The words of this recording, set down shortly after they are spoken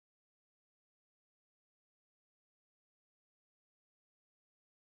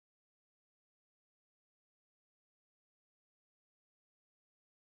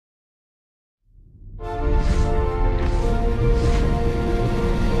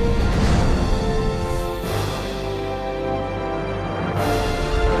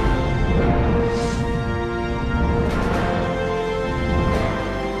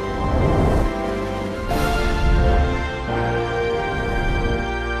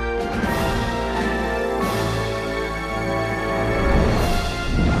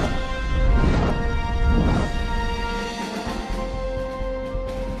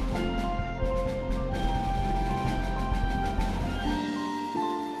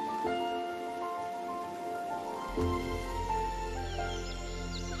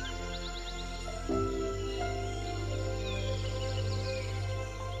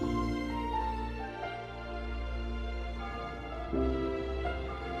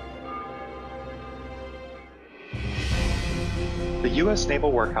The U.S.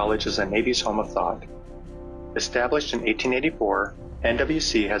 Naval War College is the Navy's home of thought. Established in 1884,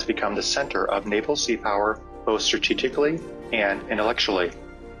 NWC has become the center of naval sea power both strategically and intellectually.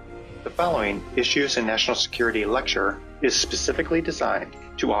 The following Issues in National Security lecture is specifically designed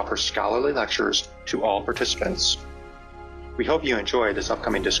to offer scholarly lectures to all participants. We hope you enjoy this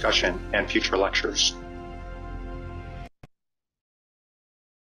upcoming discussion and future lectures.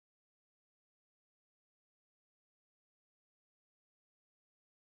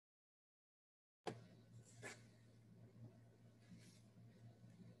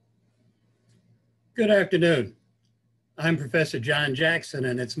 Good afternoon. I'm Professor John Jackson,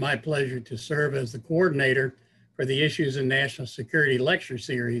 and it's my pleasure to serve as the coordinator for the Issues in National Security lecture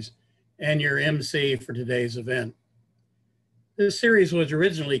series and your MC for today's event. This series was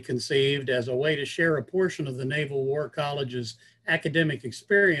originally conceived as a way to share a portion of the Naval War College's academic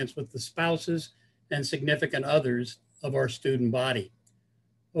experience with the spouses and significant others of our student body.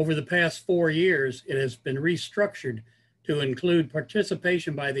 Over the past 4 years, it has been restructured to include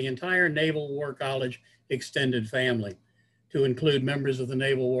participation by the entire Naval War College extended family, to include members of the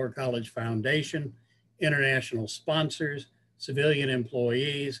Naval War College Foundation, international sponsors, civilian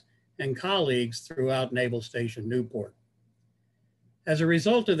employees, and colleagues throughout Naval Station Newport. As a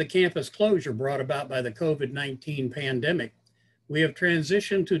result of the campus closure brought about by the COVID-19 pandemic, we have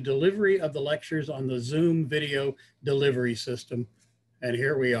transitioned to delivery of the lectures on the Zoom video delivery system, and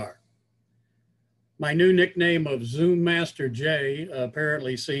here we are. My new nickname of Zoom Master J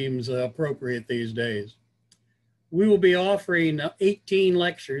apparently seems appropriate these days. We will be offering 18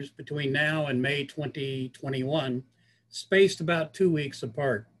 lectures between now and May 2021, spaced about 2 weeks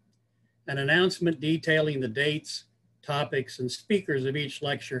apart. An announcement detailing the dates, topics, and speakers of each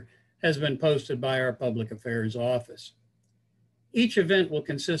lecture has been posted by our Public Affairs Office. Each event will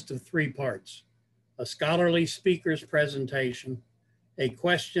consist of 3 parts: a scholarly speaker's presentation, a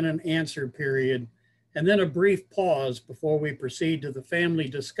question and answer period, and then a brief pause before we proceed to the family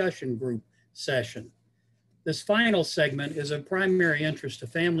discussion group session. This final segment is of primary interest to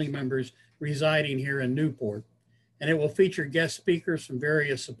family members residing here in Newport, and it will feature guest speakers from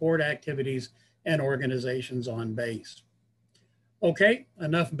various support activities and organizations on base. Okay,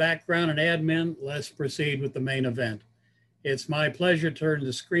 enough background and admin, let's proceed with the main event. It's my pleasure to turn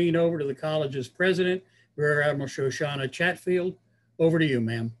the screen over to the college's president, Rear Admiral Shoshana Chatfield. Over to you,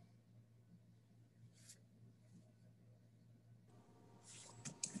 ma'am.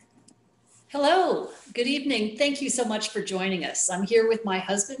 Hello, good evening. Thank you so much for joining us. I'm here with my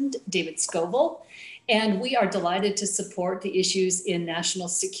husband, David Scoville, and we are delighted to support the Issues in National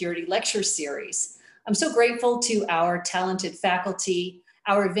Security lecture series. I'm so grateful to our talented faculty,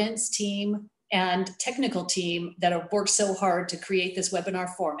 our events team, and technical team that have worked so hard to create this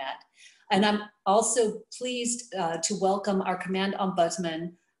webinar format. And I'm also pleased to welcome our Command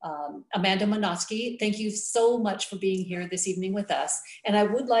Ombudsman, Amanda Monotsky. Thank you so much for being here this evening with us. And I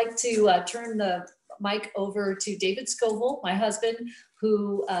would like to turn the mic over to David Scoville, my husband,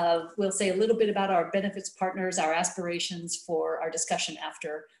 who will say a little bit about our benefits partners, our aspirations for our discussion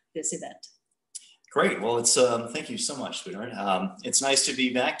after this event. Great. Well, it's thank you so much, sweetheart. It's nice to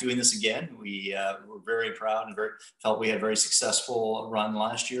be back doing this again. We were very proud and felt we had a very successful run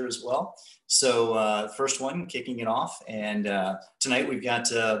last year as well. So first one, kicking it off. And tonight we've got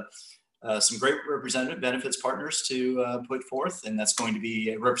some great representative benefits partners to put forth. And that's going to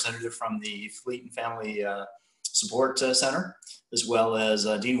be a representative from the Fleet and Family Support Center, as well as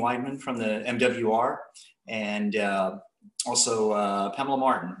Dean Weidman from the MWR, and also Pamela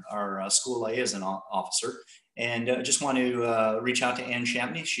Martin, our school liaison officer. And I just want to reach out to Ann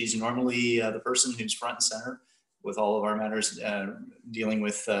Champney. She's normally the person who's front and center with all of our matters dealing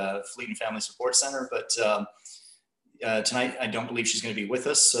with Fleet and Family Support Center. But tonight, I don't believe she's going to be with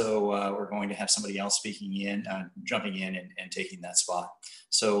us. So we're going to have somebody else speaking in, jumping in and taking that spot.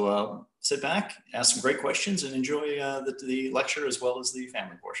 So sit back, ask some great questions, and enjoy the lecture as well as the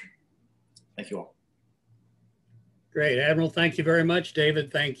family portion. Thank you all. Great, Admiral, thank you very much. David,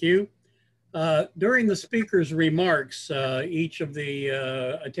 thank you. During the speaker's remarks, each of the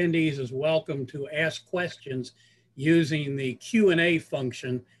attendees is welcome to ask questions using the Q&A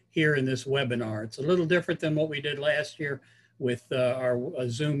function here in this webinar. It's a little different than what we did last year with our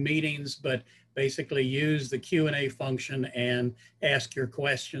Zoom meetings, but basically use the Q&A function and ask your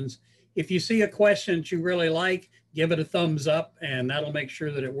questions. If you see a question that you really like, give it a thumbs up, and that'll make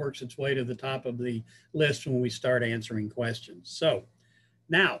sure that it works its way to the top of the list when we start answering questions. So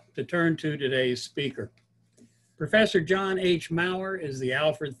now to turn to today's speaker. Professor John H. Maurer is the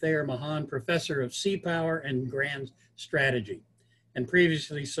Alfred Thayer Mahan Professor of Sea Power and Grand Strategy, and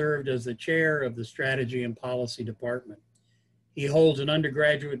previously served as the chair of the Strategy and Policy Department. He holds an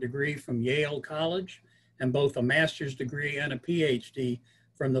undergraduate degree from Yale College and both a master's degree and a PhD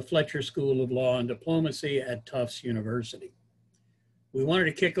from the Fletcher School of Law and Diplomacy at Tufts University. We wanted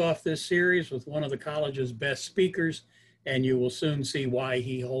to kick off this series with one of the college's best speakers, and you will soon see why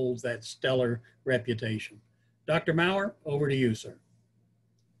he holds that stellar reputation. Dr. Maurer, over to you, sir.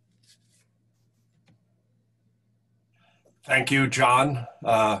 Thank you, John.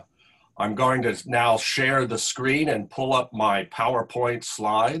 I'm going to now share the screen and pull up my PowerPoint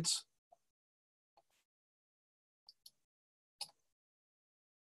slides.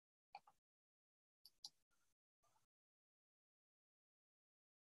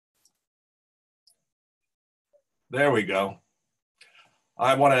 There we go.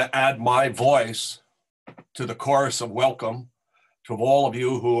 I want to add my voice to the chorus of welcome to all of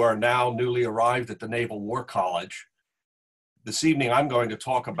you who are now newly arrived at the Naval War College. This evening, I'm going to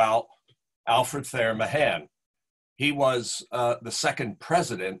talk about Alfred Thayer Mahan. He was the second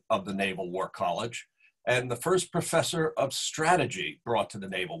president of the Naval War College and the first professor of strategy brought to the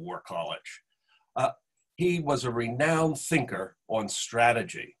Naval War College. He was a renowned thinker on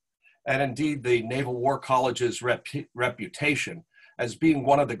strategy. And indeed, the Naval War College's reputation as being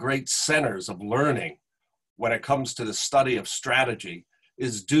one of the great centers of learning when it comes to the study of strategy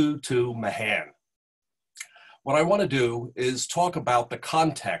is due to Mahan. What I want to do is talk about the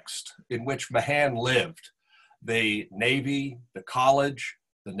context in which Mahan lived, the Navy, the college,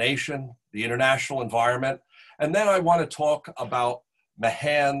 the nation, the international environment, and then I want to talk about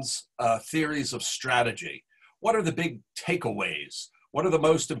Mahan's theories of strategy. What are the big takeaways? What are the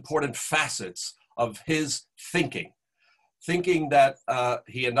most important facets of his thinking? Thinking that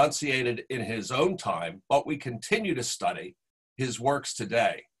he enunciated in his own time, but we continue to study his works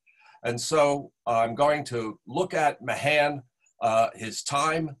today. And so I'm going to look at Mahan, his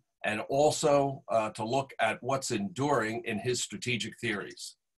time, and also to look at what's enduring in his strategic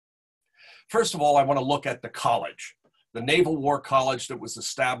theories. First of all, I want to look at the college, the Naval War College that was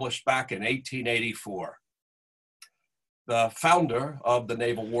established back in 1884. The founder of the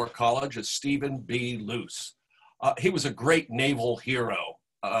Naval War College is Stephen B. Luce. He was a great naval hero.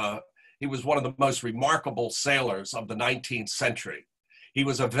 He was one of the most remarkable sailors of the 19th century. He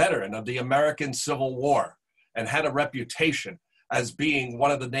was a veteran of the American Civil War and had a reputation as being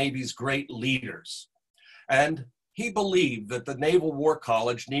one of the Navy's great leaders. And he believed that the Naval War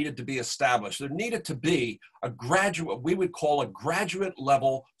College needed to be established. There needed to be a graduate, we would call a graduate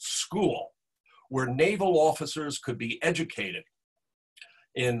level school, where naval officers could be educated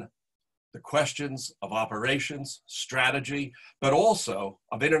in the questions of operations, strategy, but also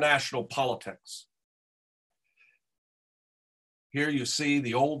of international politics. Here you see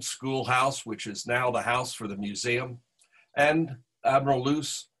the old schoolhouse, which is now the house for the museum. And Admiral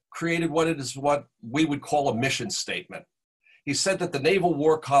Luce created what we would call a mission statement. He said that the Naval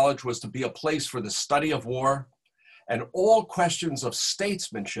War College was to be a place for the study of war and all questions of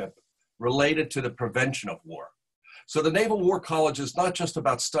statesmanship related to the prevention of war. So the Naval War College is not just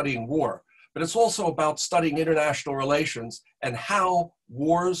about studying war, but it's also about studying international relations and how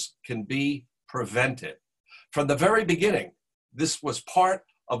wars can be prevented. From the very beginning, this was part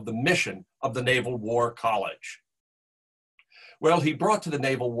of the mission of the Naval War College. Well, he brought to the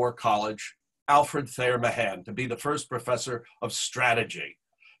Naval War College Alfred Thayer Mahan to be the first professor of strategy,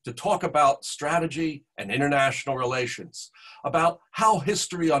 to talk about strategy and international relations, about how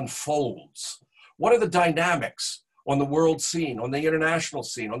history unfolds. What are the dynamics on the world scene, on the international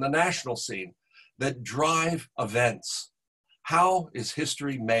scene, on the national scene that drive events? How is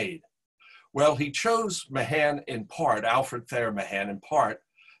history made? Well, he chose Mahan in part, Alfred Thayer Mahan in part,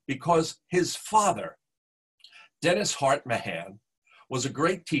 because his father, Dennis Hart Mahan, was a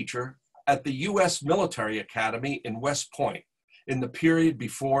great teacher at the U.S. Military Academy in West Point in the period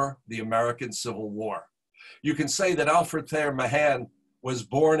before the American Civil War. You can say that Alfred Thayer Mahan was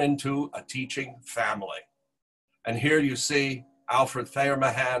born into a teaching family. And here you see Alfred Thayer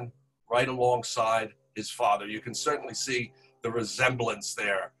Mahan right alongside his father. You can certainly see the resemblance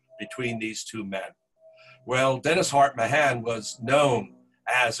there between these two men. Well, Dennis Hart Mahan was known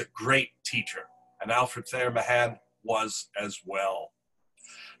as a great teacher, and Alfred Thayer Mahan was as well.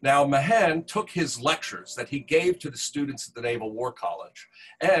 Now, Mahan took his lectures that he gave to the students at the Naval War College,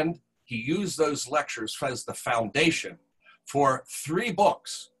 and he used those lectures as the foundation for 3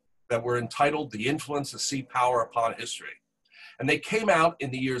 books that were entitled The Influence of Sea Power Upon History. And they came out in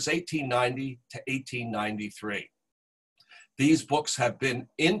the years 1890 to 1893. These books have been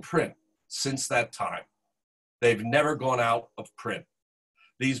in print since that time. They've never gone out of print.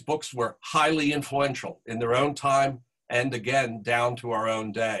 These books were highly influential in their own time and again down to our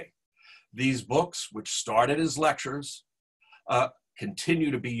own day. These books, which started as lectures,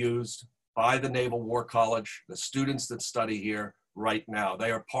 continue to be used by the Naval War College, the students that study here right now.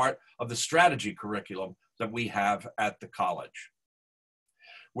 They are part of the strategy curriculum that we have at the college.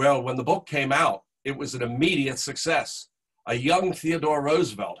 Well, when the book came out, it was an immediate success. A young Theodore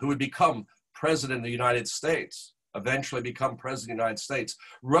Roosevelt, who would become President of the United States, eventually become President of the United States,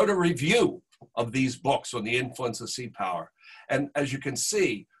 wrote a review of these books on the influence of sea power. And as you can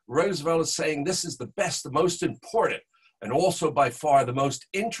see, Roosevelt is saying this is the best, the most important, and also by far the most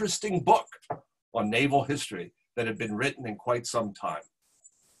interesting book on naval history that had been written in quite some time.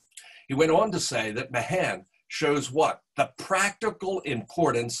 He went on to say that Mahan shows what? The practical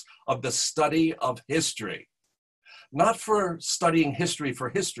importance of the study of history. Not for studying history for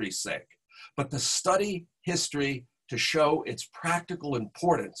history's sake, but to study history to show its practical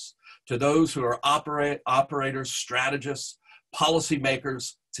importance to those who are operators, strategists,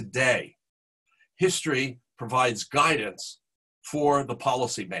 policymakers today. History provides guidance for the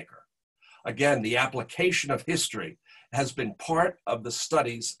policymaker. Again, the application of history has been part of the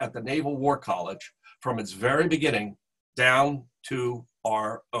studies at the Naval War College from its very beginning down to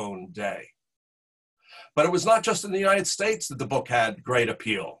our own day. But it was not just in the United States that the book had great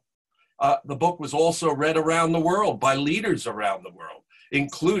appeal. The book was also read around the world by leaders around the world,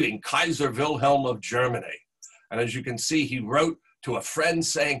 including Kaiser Wilhelm of Germany. And as you can see, he wrote to a friend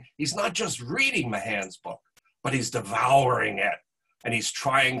saying he's not just reading Mahan's book, but he's devouring it, and he's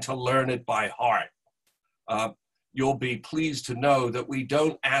trying to learn it by heart. You'll be pleased to know that we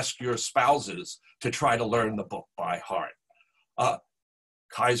don't ask your spouses to try to learn the book by heart.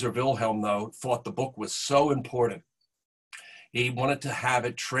 Kaiser Wilhelm, though, thought the book was so important. He wanted to have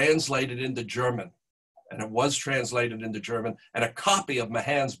it translated into German, and it was translated into German, and a copy of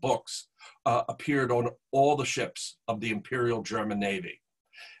Mahan's books appeared on all the ships of the Imperial German Navy.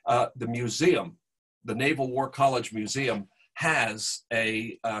 The museum, the Naval War College Museum, has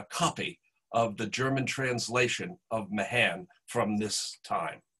a copy of the German translation of Mahan from this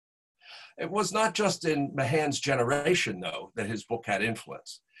time. It was not just in Mahan's generation, though, that his book had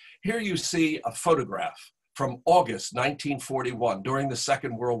influence. Here you see a photograph from August 1941 during the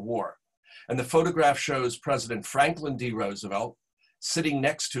Second World War. And the photograph shows President Franklin D. Roosevelt sitting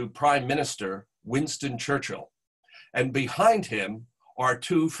next to Prime Minister Winston Churchill. And behind him are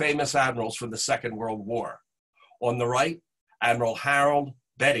two famous admirals from the Second World War. On the right, Admiral Harold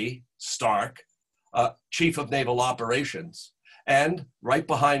Betty Stark, Chief of Naval Operations. And right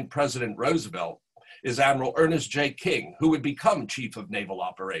behind President Roosevelt is Admiral Ernest J. King, who would become Chief of Naval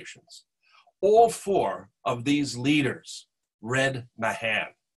Operations. All four of these leaders read Mahan.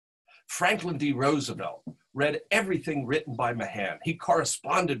 Franklin D. Roosevelt read everything written by Mahan. He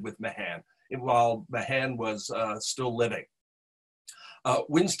corresponded with Mahan while Mahan was still living.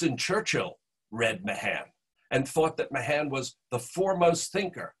 Winston Churchill read Mahan and thought that Mahan was the foremost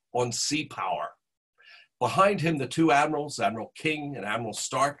thinker on sea power. Behind him, the two admirals, Admiral King and Admiral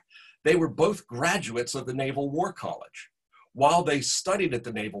Stark, they were both graduates of the Naval War College. While they studied at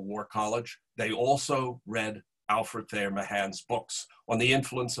the Naval War College, they also read Alfred Thayer Mahan's books on the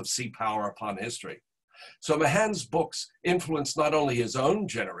influence of sea power upon history. So Mahan's books influenced not only his own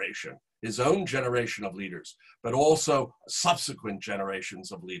generation of leaders, but also subsequent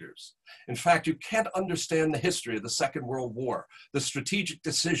generations of leaders. In fact, you can't understand the history of the Second World War, the strategic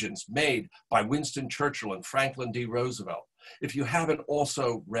decisions made by Winston Churchill and Franklin D. Roosevelt, if you haven't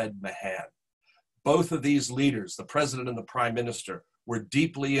also read Mahan. Both of these leaders, the president and the prime minister, were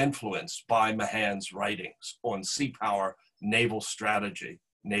deeply influenced by Mahan's writings on sea power, naval strategy,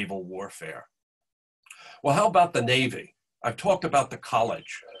 naval warfare. Well, how about the Navy? I've talked about the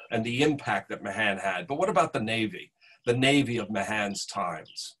college and the impact that Mahan had, but what about the Navy of Mahan's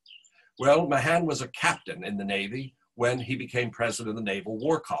times? Well, Mahan was a captain in the Navy when he became president of the Naval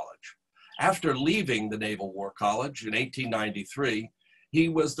War College. After leaving the Naval War College in 1893, he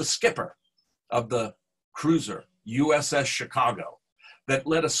was the skipper of the cruiser USS Chicago that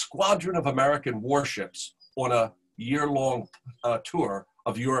led a squadron of American warships on a year-long tour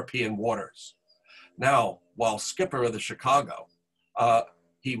of European waters. Now, while skipper of the Chicago,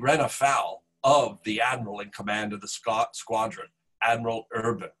 he ran afoul of the admiral in command of the squadron, Admiral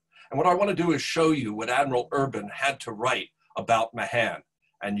Urban. And what I want to do is show you what Admiral Urban had to write about Mahan.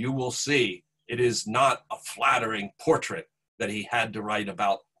 And you will see it is not a flattering portrait that he had to write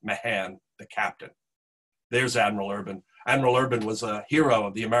about Mahan, the captain. There's Admiral Urban. Admiral Urban was a hero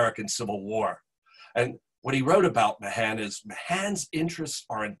of the American Civil War. And what he wrote about Mahan is Mahan's interests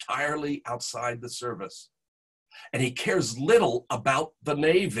are entirely outside the service, and he cares little about the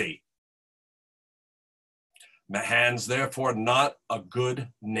Navy. Mahan's therefore not a good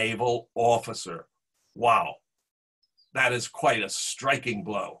naval officer. Wow. that is quite a striking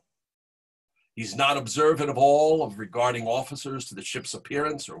blow. He's not observant of all of regarding officers to the ship's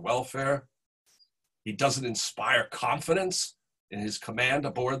appearance or welfare. He doesn't inspire confidence in his command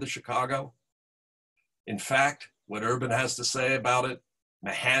aboard the Chicago. In fact, what Urban has to say about it,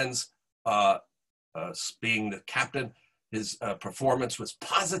 Mahan's being the captain, his performance was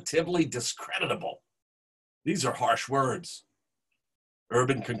positively discreditable. These are harsh words.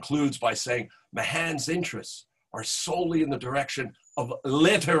 Urban concludes by saying Mahan's interests are solely in the direction of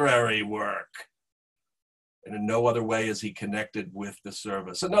literary work. And in no other way is he connected with the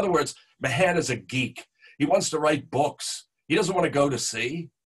service. In other words, Mahan is a geek. He wants to write books. He doesn't want to go to sea.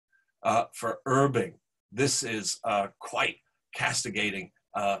 For Urban, this is quite castigating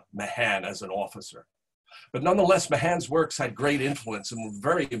Mahan as an officer. But nonetheless, Mahan's works had great influence and were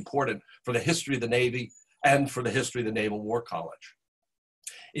very important for the history of the Navy and for the history of the Naval War College.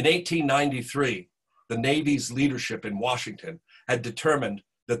 In 1893, the Navy's leadership in Washington had determined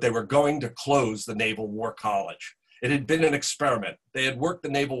that they were going to close the Naval War College. It had been an experiment. They had worked the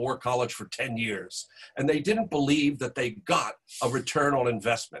Naval War College for 10 years, and they didn't believe that they got a return on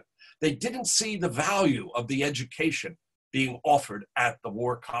investment. They didn't see the value of the education being offered at the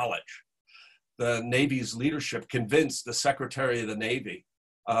War College. The Navy's leadership convinced the Secretary of the Navy,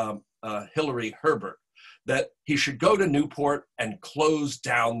 Hillary Herbert, that he should go to Newport and close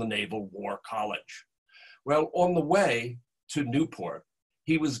down the Naval War College. Well, on the way to Newport,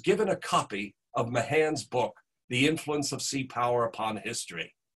 he was given a copy of Mahan's book, The Influence of Sea Power Upon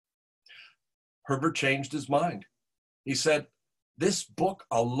History. Herbert changed his mind. He said, this book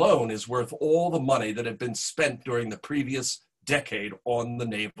alone is worth all the money that had been spent during the previous decade on the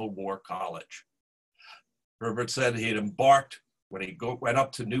Naval War College. Herbert said he had embarked, when he went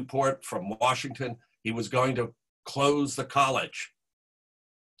up to Newport from Washington, he was going to close the college.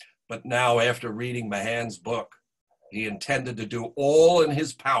 But now, after reading Mahan's book, he intended to do all in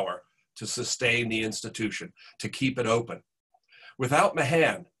his power to sustain the institution, to keep it open. Without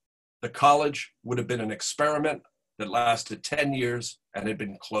Mahan, the college would have been an experiment that lasted 10 years and had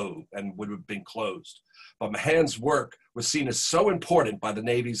been closed and would have been closed. But Mahan's work was seen as so important by the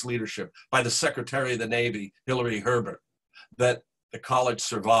Navy's leadership, by the Secretary of the Navy, Hillary Herbert, that the college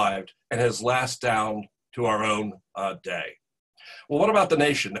survived and has lasted down to our own day. Well, what about the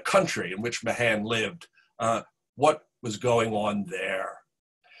nation, the country in which Mahan lived? What was going on there?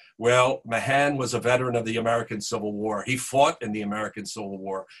 Well, Mahan was a veteran of the American Civil War. He fought in the American Civil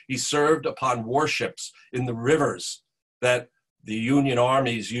War. He served upon warships in the rivers that the Union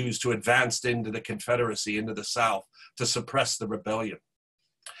armies used to advance into the Confederacy, into the South, to suppress the rebellion.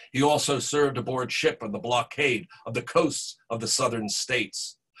 He also served aboard ship on the blockade of the coasts of the southern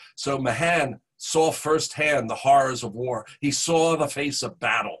states. So Mahan saw firsthand the horrors of war. He saw the face of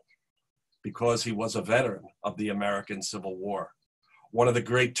battle because he was a veteran of the American Civil War. One of the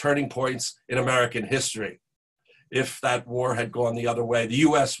great turning points in American history. If that war had gone the other way, the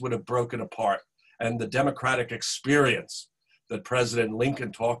US would have broken apart, and the democratic experience that President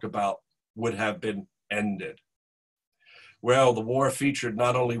Lincoln talked about would have been ended. Well, the war featured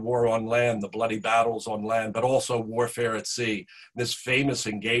not only war on land, the bloody battles on land, but also warfare at sea. This famous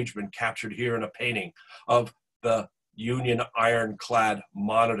engagement captured here in a painting of the Union ironclad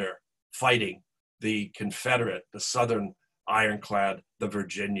Monitor fighting the Confederate, the Southern ironclad, the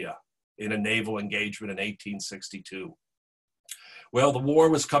Virginia, in a naval engagement in 1862. Well, the war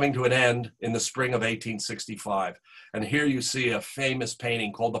was coming to an end in the spring of 1865. And here you see a famous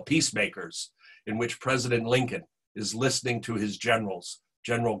painting called The Peacemakers, in which President Lincoln is listening to his generals.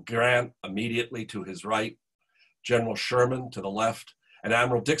 General Grant immediately to his right, General Sherman to the left, and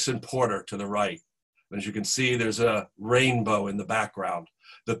Admiral Dixon Porter to the right. And as you can see, there's a rainbow in the background,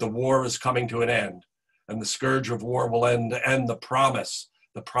 that the war is coming to an end, and the scourge of war will end, and the promise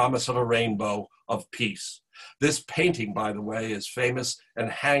of a rainbow of peace. This painting, by the way, is famous and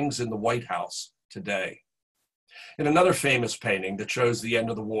hangs in the White House today. In another famous painting that shows the end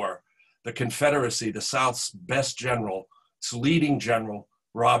of the war, the Confederacy, the South's best general, its leading general,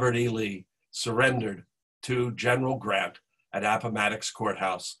 Robert E. Lee, surrendered to General Grant at Appomattox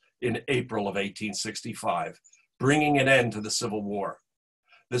Courthouse in April of 1865, bringing an end to the Civil War.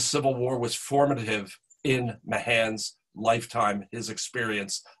 This Civil War was formative in Mahan's lifetime, his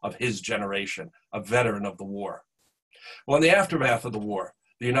experience of his generation, a veteran of the war. Well, in the aftermath of the war,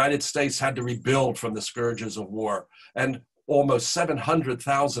 the United States had to rebuild from the scourges of war, and almost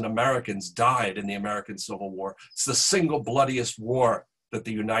 700,000 Americans died in the American Civil War. It's the single bloodiest war that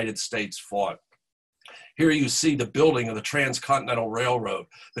the United States fought. Here you see the building of the Transcontinental Railroad,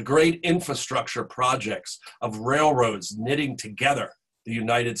 the great infrastructure projects of railroads knitting together the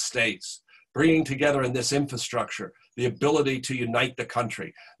United States. bringing together in this infrastructure the ability to unite the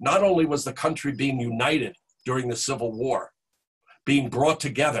country. Not only was the country being united during the Civil War, being brought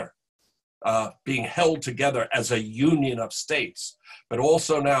together, being held together as a union of states, but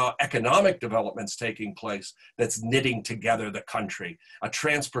also now economic developments taking place that's knitting together the country, a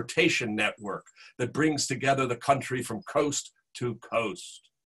transportation network that brings together the country from coast to coast.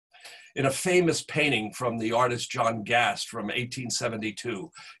 In a famous painting from the artist John Gast from 1872,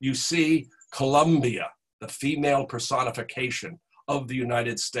 you see Columbia, the female personification of the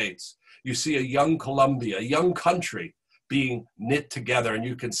United States. You see a young Columbia, a young country being knit together, and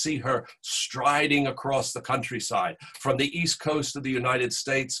you can see her striding across the countryside from the east coast of the United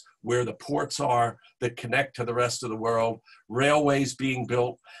States, where the ports are that connect to the rest of the world, railways being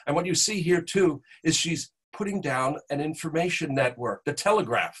built. And what you see here too is she's putting down an information network, the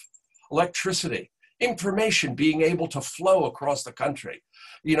telegraph, electricity, information being able to flow across the country.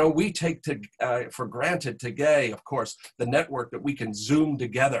 You know, we take for granted today, of course, the network that we can Zoom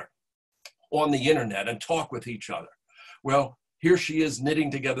together on the internet and talk with each other. Well, here she is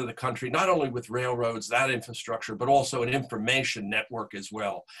knitting together the country, not only with railroads, that infrastructure, but also an information network as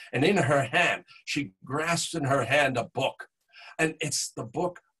well. And in her hand, she grasps in her hand a book, and it's the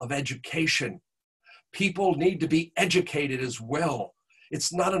book of education. People need to be educated as well.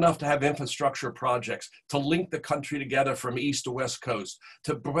 It's not enough to have infrastructure projects, to link the country together from east to west coast,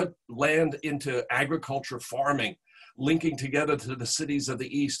 to put land into agriculture, farming, linking together to the cities of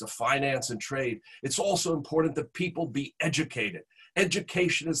the East, of finance and trade. It's also important that people be educated.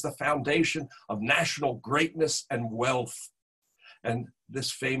 Education is the foundation of national greatness and wealth. And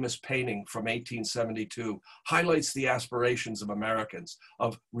this famous painting from 1872 highlights the aspirations of Americans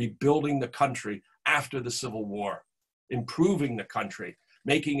of rebuilding the country after the Civil War, improving the country,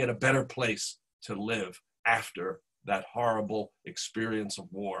 making it a better place to live after that horrible experience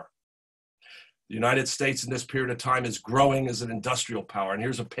of war. The United States in this period of time is growing as an industrial power. And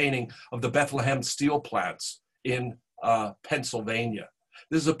here's a painting of the Bethlehem steel plants in Pennsylvania.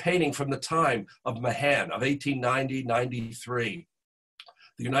 This is a painting from the time of Mahan of 1890-93.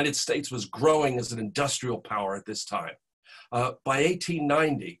 The United States was growing as an industrial power at this time. By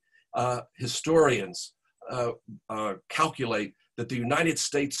 1890, historians calculate that the United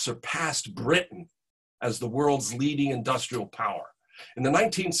States surpassed Britain as the world's leading industrial power. In the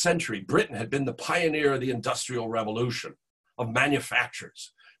 19th century, Britain had been the pioneer of the Industrial Revolution, of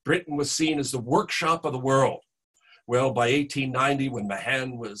manufactures. Britain was seen as the workshop of the world. Well, by 1890, when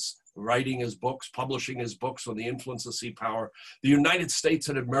Mahan was writing his books, publishing his books on the influence of sea power, the United States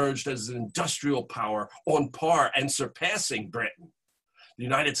had emerged as an industrial power on par and surpassing Britain. The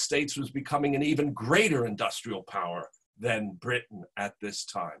United States was becoming an even greater industrial power than Britain at this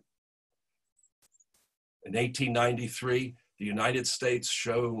time. In 1893, the United States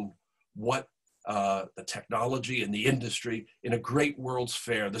showed what the technology and the industry in a great World's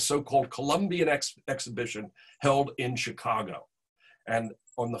Fair, the so-called Columbian exhibition held in Chicago. And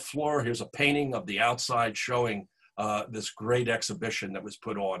on the floor, here's a painting of the outside showing this great exhibition that was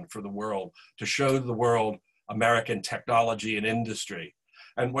put on for the world to show the world American technology and industry.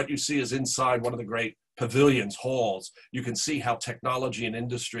 And what you see is inside one of the great pavilions, halls, you can see how technology and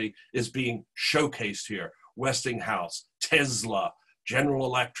industry is being showcased here. Westinghouse, Tesla, General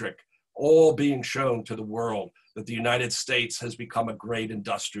Electric, all being shown to the world that the United States has become a great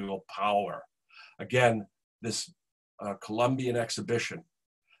industrial power. Again, this Columbian exhibition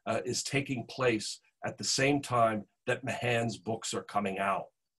is taking place at the same time that Mahan's books are coming out.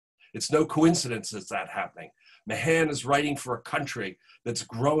 It's no coincidence that's that happening. Mahan is writing for a country that's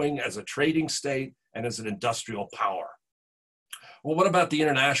growing as a trading state and as an industrial power. Well, what about the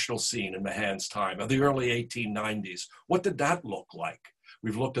international scene in Mahan's time of the early 1890s? What did that look like?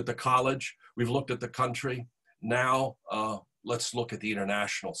 We've looked at the college, we've looked at the country. Now, let's look at the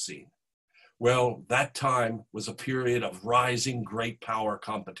international scene. Well, that time was a period of rising great power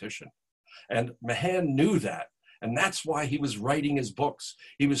competition. And Mahan knew that. And that's why he was writing his books.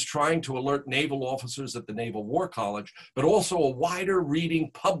 He was trying to alert naval officers at the Naval War College, but also a wider reading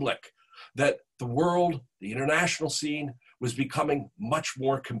public, that the world, the international scene, was becoming much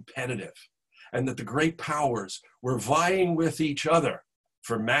more competitive, and that the great powers were vying with each other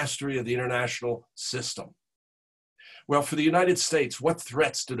for mastery of the international system. Well, for the United States, what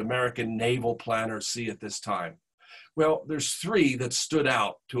threats did American naval planners see at this time? Well, there's three that stood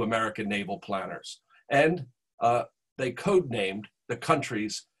out to American naval planners, and they codenamed the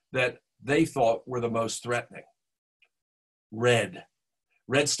countries that they thought were the most threatening. Red.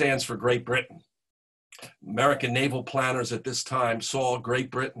 Red stands for Great Britain. American naval planners at this time saw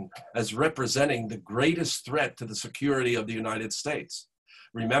Great Britain as representing the greatest threat to the security of the United States.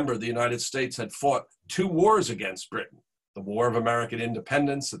 Remember, the United States had fought 2 wars against Britain, the War of American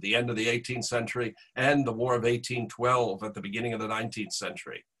Independence at the end of the 18th century and the War of 1812 at the beginning of the 19th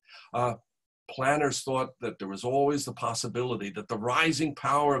century. Planners thought that there was always the possibility that the rising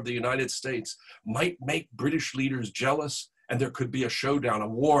power of the United States might make British leaders jealous, and there could be a showdown, a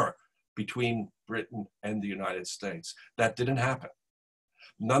war between Britain and the United States. That didn't happen.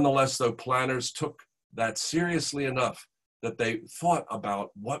 Nonetheless, though, planners took that seriously enough that they thought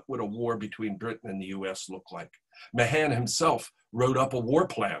about what would a war between Britain and the US look like. Mahan himself wrote up a war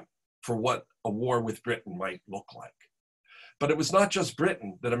plan for what a war with Britain might look like. But it was not just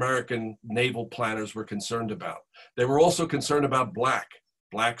Britain that American naval planners were concerned about. They were also concerned about black.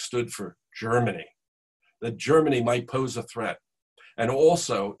 Black stood for Germany, that Germany might pose a threat. And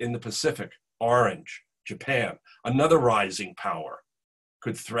also in the Pacific, orange, Japan, another rising power,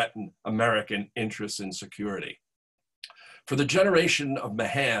 could threaten American interests in security. For the generation of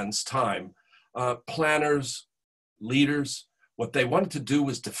Mahan's time, planners, leaders, what they wanted to do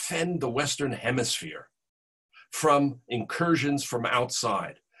was defend the Western Hemisphere from incursions from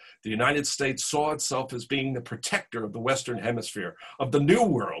outside. The United States saw itself as being the protector of the Western Hemisphere, of the New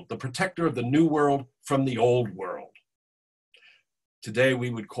World, the protector of the New World from the Old World. Today, we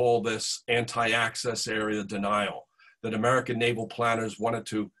would call this anti-access area denial, that American naval planners wanted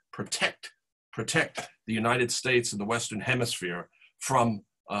to protect the United States and the Western Hemisphere from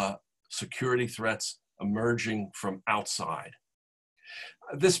security threats emerging from outside.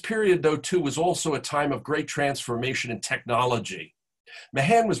 This period, though, too, was also a time of great transformation in technology.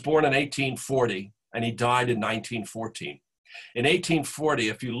 Mahan was born in 1840 and he died in 1914. In 1840,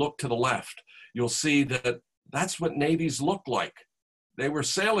 if you look to the left, you'll see that that's what navies looked like. They were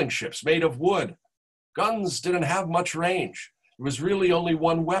sailing ships made of wood. Guns didn't have much range. There was really only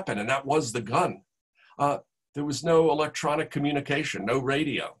one weapon, and that was the gun. There was no electronic communication, no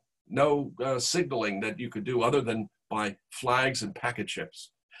radio, no signaling that you could do other than by flags and packet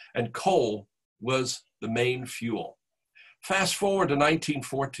ships. And coal was the main fuel. Fast forward to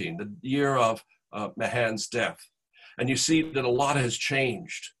 1914, the year of Mahan's death, and you see that a lot has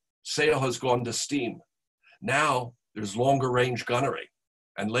changed. Sail has gone to steam. Now there's longer range gunnery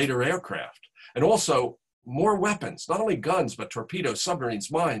and later aircraft, and also more weapons, not only guns, but torpedoes,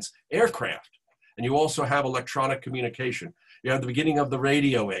 submarines, mines, aircraft. And you also have electronic communication. You have the beginning of the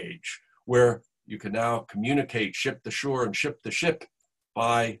radio age, where you can now communicate ship to shore and ship to ship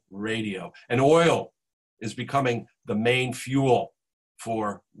by radio. And oil is becoming the main fuel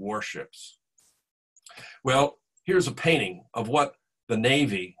for warships. Well, here's a painting of what the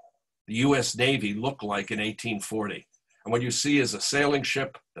Navy, the US Navy, looked like in 1840. And what you see is a sailing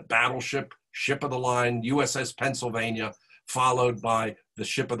ship, the battleship, ship of the line, USS Pennsylvania, followed by the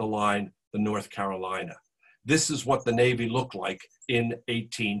ship of the line, the North Carolina. This is what the Navy looked like in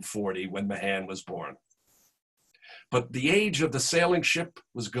 1840 when Mahan was born. But the age of the sailing ship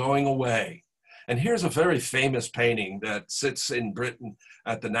was going away. And here's a very famous painting that sits in Britain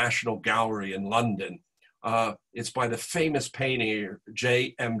at the National Gallery in London. It's by the famous painter,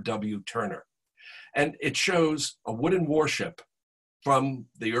 J.M.W. Turner. And it shows a wooden warship from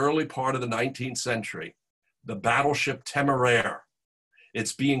the early part of the 19th century, the battleship Temeraire.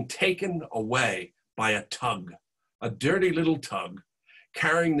 It's being taken away by a tug, a dirty little tug,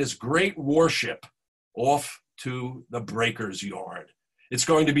 carrying this great warship off to the breaker's yard. It's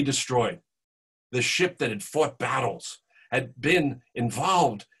going to be destroyed. The ship that had fought battles, had been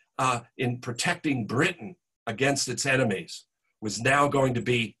involved in protecting Britain against its enemies, was now going to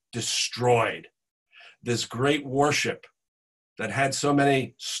be destroyed. This great warship that had so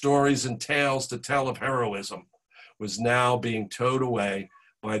many stories and tales to tell of heroism was now being towed away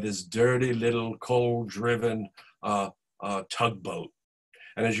by this dirty little coal-driven tugboat.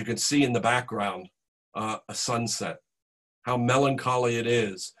 And as you can see in the background, a sunset. How melancholy it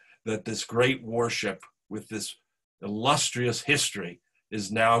is that this great warship with this illustrious history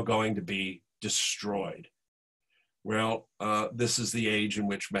is now going to be destroyed. Well, this is the age in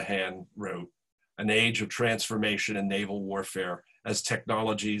which Mahan wrote, an age of transformation in naval warfare as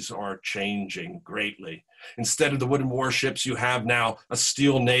technologies are changing greatly. Instead of the wooden warships, you have now a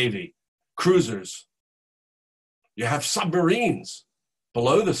steel navy, cruisers. You have submarines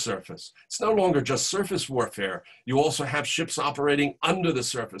below the surface. It's no longer just surface warfare. You also have ships operating under the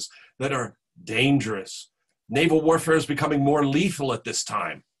surface that are dangerous. Naval warfare is becoming more lethal at this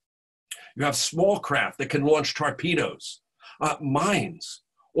time. You have small craft that can launch torpedoes, mines.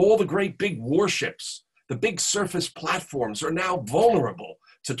 All the great big warships, the big surface platforms are now vulnerable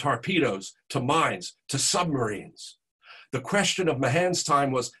to torpedoes, to mines, to submarines. The question of Mahan's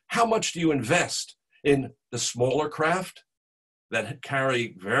time was, how much do you invest in the smaller craft that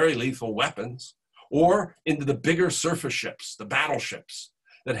carry very lethal weapons, or into the bigger surface ships, the battleships,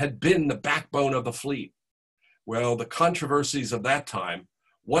 that had been the backbone of the fleet. Well, the controversies of that time,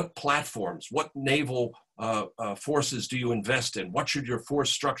 what platforms, what naval forces do you invest in? What should your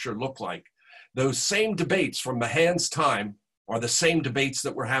force structure look like? Those same debates from Mahan's time are the same debates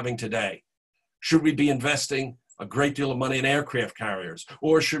that we're having today. Should we be investing a great deal of money in aircraft carriers,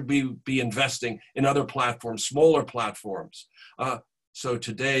 or should we be investing in other platforms, smaller platforms? So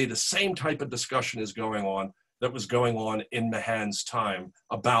today, the same type of discussion is going on that was going on in Mahan's time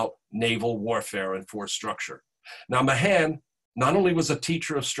about naval warfare and force structure. Now, Mahan not only was a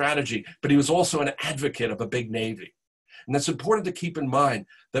teacher of strategy, but he was also an advocate of a big Navy. And it's important to keep in mind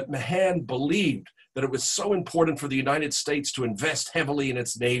that Mahan believed that it was so important for the United States to invest heavily in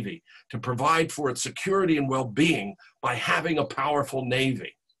its Navy, to provide for its security and well-being by having a powerful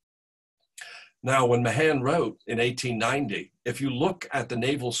Navy. Now, when Mahan wrote in 1890, if you look at the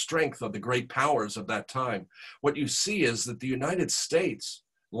naval strength of the great powers of that time, what you see is that the United States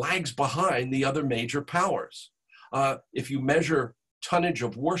lags behind the other major powers. If you measure tonnage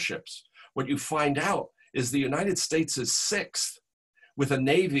of warships, what you find out is the United States is sixth, with a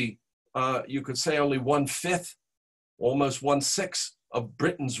Navy, you could say only 1/5, almost 1/6 of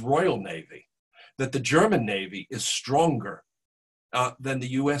Britain's Royal Navy, that the German Navy is stronger than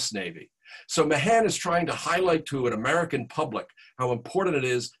the US Navy. So Mahan is trying to highlight to an American public how important it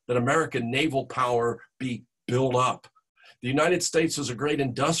is that American naval power be built up. The United States is a great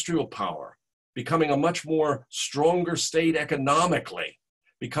industrial power, becoming a much more stronger state economically,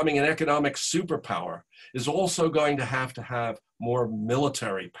 becoming an economic superpower, is also going to have more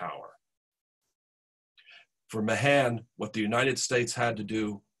military power. For Mahan, what the United States had to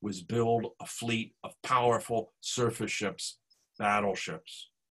do was build a fleet of powerful surface ships, battleships.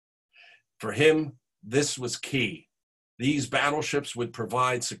 For him, this was key. These battleships would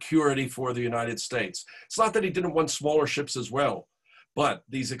provide security for the United States. It's not that he didn't want smaller ships as well, but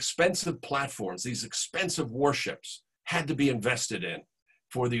these expensive platforms, these expensive warships had to be invested in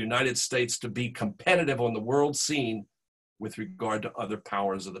for the United States to be competitive on the world scene with regard to other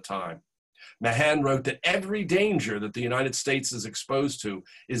powers of the time. Mahan wrote that every danger that the United States is exposed to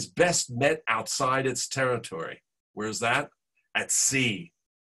is best met outside its territory. Where's that? At sea.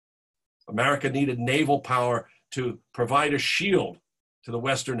 America needed naval power to provide a shield to the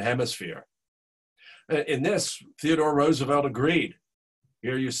Western Hemisphere. In this, Theodore Roosevelt agreed.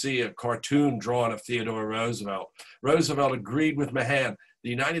 Here you see a cartoon drawn of Theodore Roosevelt. Roosevelt agreed with Mahan. The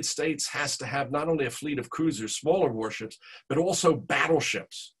United States has to have not only a fleet of cruisers, smaller warships, but also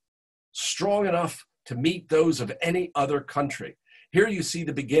battleships, strong enough to meet those of any other country. Here you see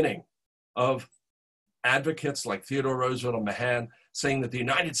the beginning of advocates like Theodore Roosevelt and Mahan saying that the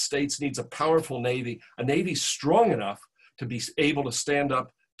United States needs a powerful Navy, a Navy strong enough to be able to stand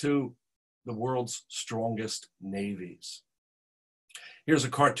up to the world's strongest navies. Here's a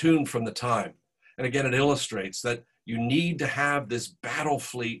cartoon from the time. And again, it illustrates that you need to have this battle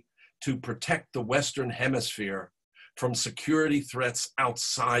fleet to protect the Western Hemisphere from security threats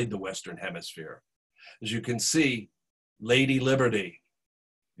outside the Western Hemisphere. As you can see, Lady Liberty.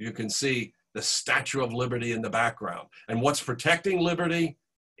 You can see the Statue of Liberty in the background. And what's protecting Liberty?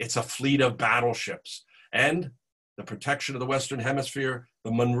 It's a fleet of battleships. And the protection of the Western Hemisphere,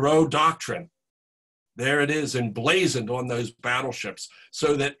 the Monroe Doctrine. There it is emblazoned on those battleships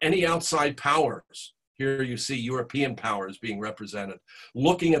so that any outside powers, here you see European powers being represented,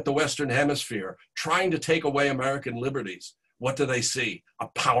 looking at the Western Hemisphere, trying to take away American liberties. What do they see? A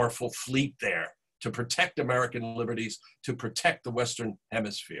powerful fleet there to protect American liberties, to protect the Western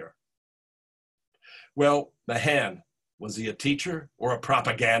Hemisphere. Well, Mahan, was he a teacher or a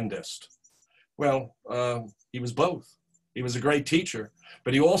propagandist? Well, he was both. He was a great teacher,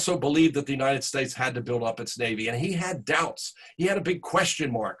 but he also believed that the United States had to build up its Navy, and he had doubts. He had a big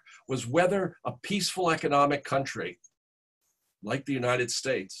question mark, was whether a peaceful economic country like the United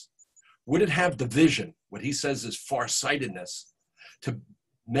States, would it have the vision, what he says is farsightedness, to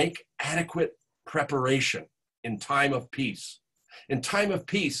make adequate preparation in time of peace? In time of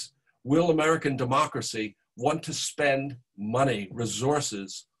peace, will American democracy want to spend money,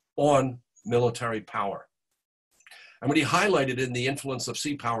 resources on military power? And what he highlighted in the Influence of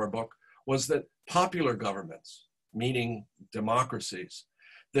Sea Power book was that popular governments, meaning democracies,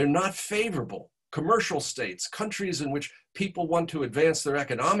 they're not favorable. Commercial states, countries in which people want to advance their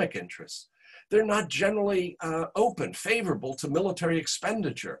economic interests, they're not generally open, favorable to military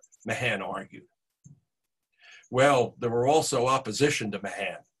expenditure, Mahan argued. Well, there were also opposition to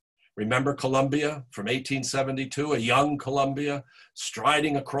Mahan. Remember Columbia from 1872, a young Columbia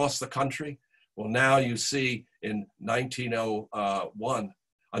striding across the country? Well, now you see in 1901,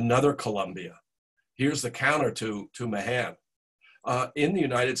 another Columbia. Here's the counter to Mahan. In the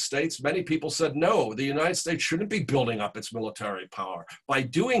United States, many people said, no, the United States shouldn't be building up its military power. By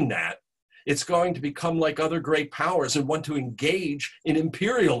doing that, it's going to become like other great powers and want to engage in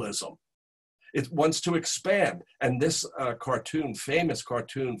imperialism. It wants to expand. And this cartoon, famous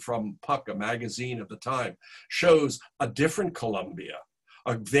cartoon from Puck, a magazine of the time, shows a different Columbia,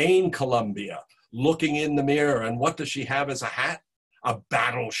 a vain Columbia, looking in the mirror. And what does she have as a hat? A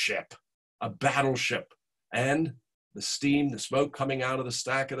battleship, a battleship. And the steam, the smoke coming out of the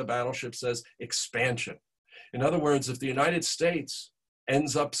stack of the battleship says expansion. In other words, if the United States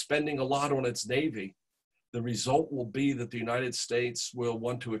ends up spending a lot on its Navy, the result will be that the United States will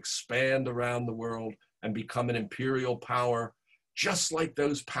want to expand around the world and become an imperial power, just like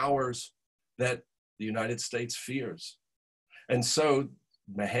those powers that the United States fears. And so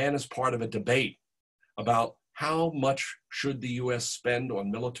Mahan is part of a debate about how much should the US spend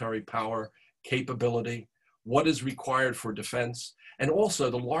on military power, capability, what is required for defense, and also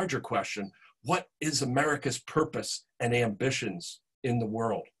the larger question, what is America's purpose and ambitions in the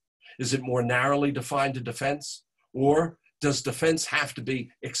world? Is it more narrowly defined to defense, or does defense have to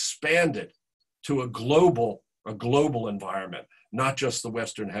be expanded to a global environment, not just the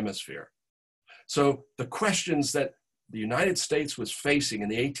Western Hemisphere? So the questions that the United States was facing in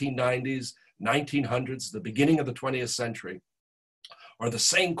the 1890s, 1900s, the beginning of the 20th century, are the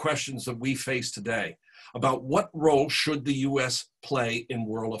same questions that we face today about what role should the US play in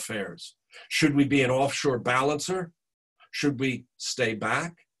world affairs. Should we be an offshore balancer? Should we stay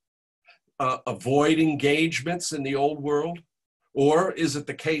back? Avoid engagements in the old world? Or is it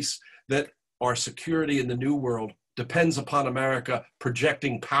the case that our security in the new world depends upon America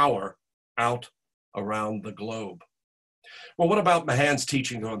projecting power out around the globe? Well, what about Mahan's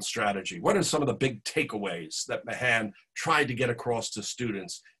teaching on strategy? What are some of the big takeaways that Mahan tried to get across to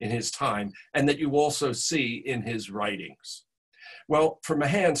students in his time and that you also see in his writings? Well, for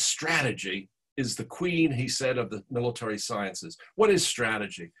Mahan, strategy is the queen, he said, of the military sciences. What is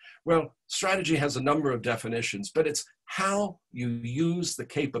strategy? Well, strategy has a number of definitions, but it's how you use the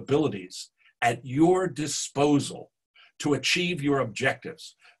capabilities at your disposal to achieve your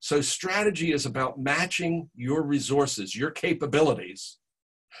objectives. So strategy is about matching your resources, your capabilities,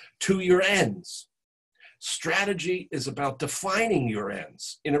 to your ends. Strategy is about defining your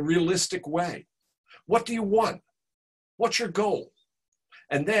ends in a realistic way. What do you want? What's your goal?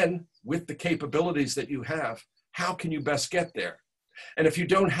 And then, with the capabilities that you have, how can you best get there? And if you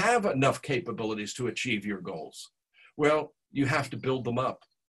don't have enough capabilities to achieve your goals, well, you have to build them up,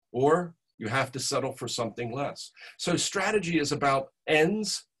 or you have to settle for something less. So strategy is about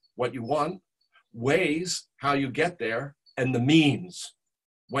ends, what you want, ways, how you get there, and the means,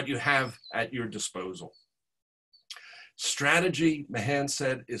 what you have at your disposal. Strategy, Mahan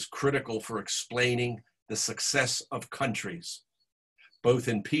said, is critical for explaining the success of countries, both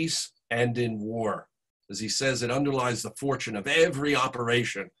in peace and in war. As he says, it underlies the fortune of every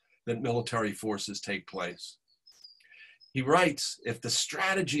operation that military forces take place. He writes, if the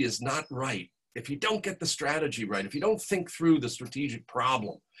strategy is not right, if you don't get the strategy right, if you don't think through the strategic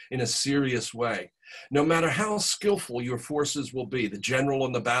problem in a serious way, no matter how skillful your forces will be, the general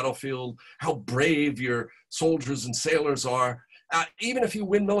on the battlefield, how brave your soldiers and sailors are, even if you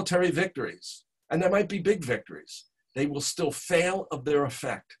win military victories, and there might be big victories, they will still fail of their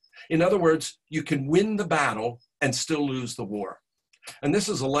effect. In other words, you can win the battle and still lose the war. And this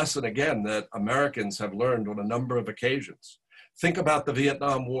is a lesson, again, that Americans have learned on a number of occasions. Think about the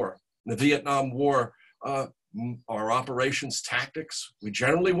Vietnam War. In the Vietnam War, our operations tactics, we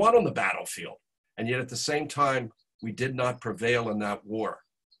generally won on the battlefield. And yet at the same time, we did not prevail in that war.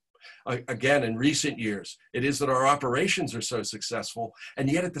 Again, in recent years, it is that our operations are so successful. And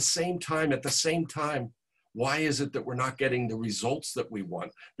yet at the same time, why is it that we're not getting the results that we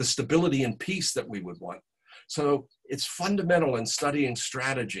want, the stability and peace that we would want? So it's fundamental in studying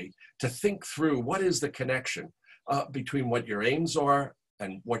strategy to think through what is the connection between what your aims are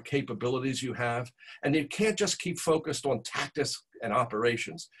and what capabilities you have. And you can't just keep focused on tactics and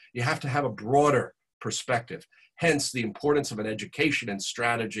operations. You have to have a broader perspective. Hence the importance of an education in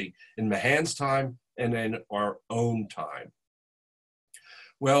strategy in Mahan's time and in our own time.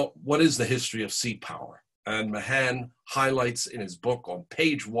 Well, what is the history of sea power? And Mahan highlights in his book on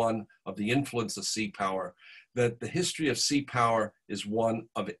page 1 of The Influence of Sea Power that the history of sea power is one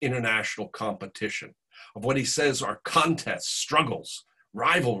of international competition, of what he says are contests, struggles,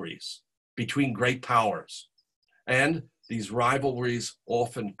 rivalries between great powers. And these rivalries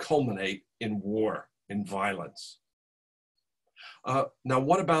often culminate in war, in violence. Now,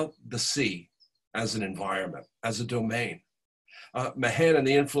 what about the sea? as an environment, as a domain. Mahan in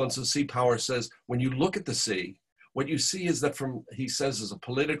The Influence of Sea Power says, when you look at the sea, what you see is that from, he says, as a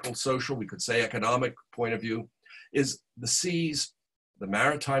political, social, we could say economic point of view, is the seas, the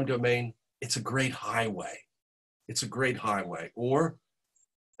maritime domain, it's a great highway. It's a great highway. Or,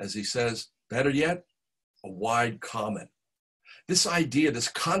 as he says, better yet, a wide common. This idea, this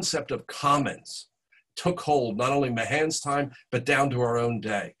concept of commons took hold not only Mahan's time, but down to our own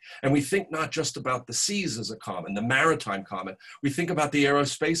day. And we think not just about the seas as a common, the maritime common. We think about the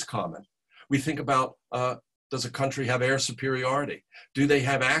aerospace common. We think about, does a country have air superiority? Do they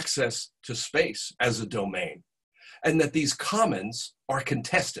have access to space as a domain? And that these commons are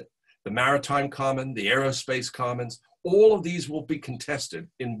contested. The maritime common, the aerospace commons, all of these will be contested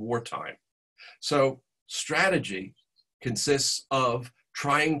in wartime. So strategy consists of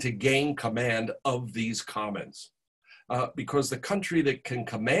trying to gain command of these commons, because the country that can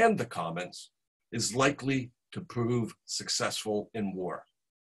command the commons is likely to prove successful in war.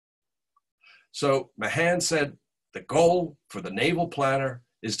 So Mahan said the goal for the naval planner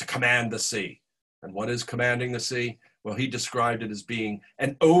is to command the sea. And what is commanding the sea? Well, he described it as being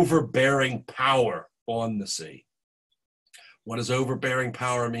an overbearing power on the sea. What does overbearing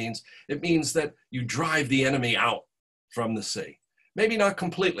power means? It means that you drive the enemy out from the sea. Maybe not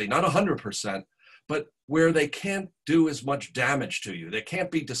completely, not 100%, but where they can't do as much damage to you. They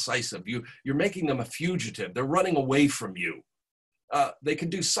can't be decisive. You're making them a fugitive. They're running away from you. They can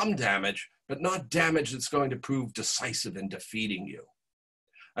do some damage, but not damage that's going to prove decisive in defeating you.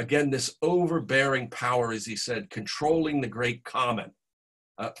 Again, this overbearing power, as he said, controlling the great common,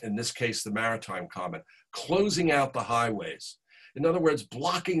 in this case, the maritime common, closing out the highways. In other words,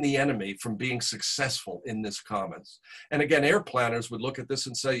 blocking the enemy from being successful in this commons. And again, air planners would look at this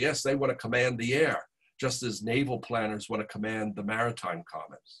and say, yes, they want to command the air, just as naval planners want to command the maritime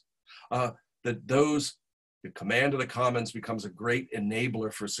commons. The command of the commons becomes a great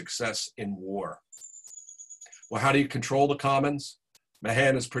enabler for success in war. Well, how do you control the commons?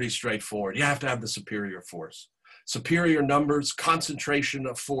 Mahan is pretty straightforward. You have to have the superior force. Superior numbers, concentration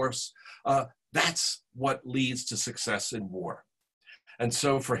of force, that's what leads to success in war. And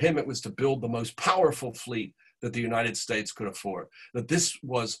so for him, it was to build the most powerful fleet that the United States could afford, that this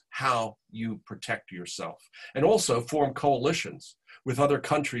was how you protect yourself. And also form coalitions with other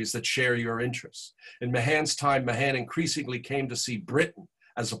countries that share your interests. In Mahan's time, Mahan increasingly came to see Britain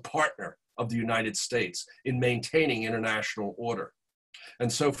as a partner of the United States in maintaining international order.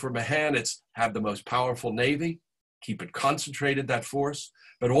 And so for Mahan, it's have the most powerful Navy, keep it concentrated, that force,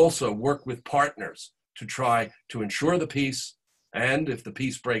 but also work with partners to try to ensure the peace, and if the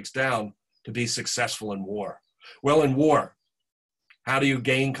peace breaks down, to be successful in war. Well, in war, how do you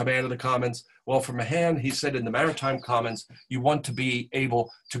gain command of the commons? Well, for Mahan, he said in the maritime commons, you want to be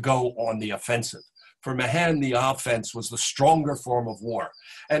able to go on the offensive. For Mahan, the offense was the stronger form of war.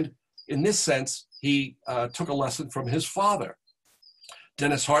 And in this sense, he took a lesson from his father,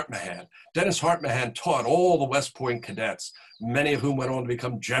 Dennis Hart Mahan. Dennis Hart Mahan taught all the West Point cadets, many of whom went on to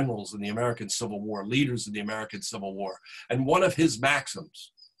become generals in the American Civil War, leaders in the American Civil War. And one of his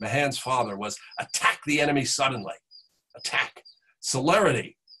maxims, Mahan's father, was attack the enemy suddenly. Attack.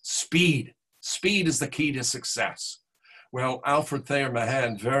 Celerity, speed. Speed is the key to success. Well, Alfred Thayer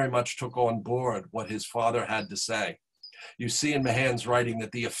Mahan very much took on board what his father had to say. You see in Mahan's writing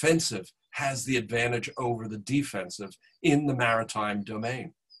that the offensive has the advantage over the defensive in the maritime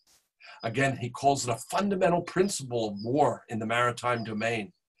domain. Again, he calls it a fundamental principle of war in the maritime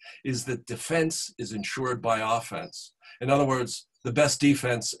domain, is that defense is ensured by offense. In other words, the best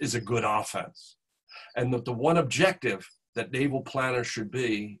defense is a good offense. And that the one objective that naval planners should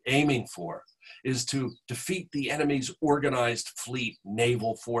be aiming for is to defeat the enemy's organized fleet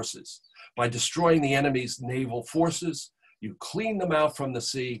naval forces. By destroying the enemy's naval forces, you clean them out from the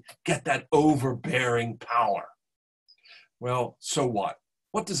sea, get that overbearing power. Well, so what?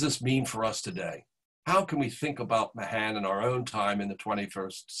 What does this mean for us today? How can we think about Mahan in our own time in the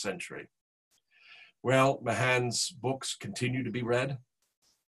 21st century? Well, Mahan's books continue to be read,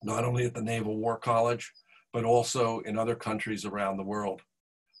 not only at the Naval War College, but also in other countries around the world.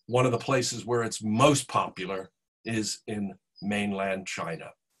 One of the places where it's most popular is in mainland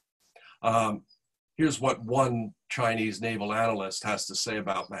China. Here's what one Chinese naval analyst has to say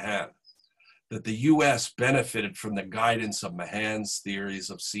about Mahan, that the US benefited from the guidance of Mahan's theories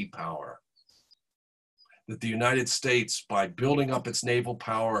of sea power. That the United States, by building up its naval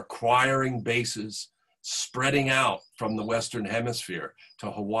power, acquiring bases, spreading out from the Western Hemisphere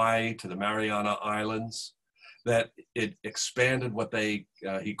to Hawaii, to the Mariana Islands, that it expanded what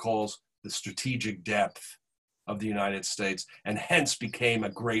he calls the strategic depth of the United States, and hence became a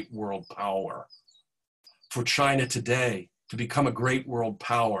great world power For China today to become a great world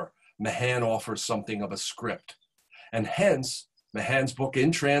power, Mahan offers something of a script. And hence, Mahan's book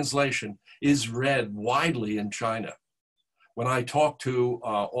in translation is read widely in China. When I talk to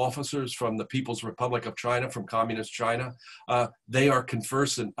officers from the People's Republic of China, from Communist China, they are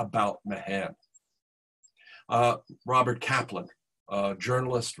conversant about Mahan. Robert Kaplan, a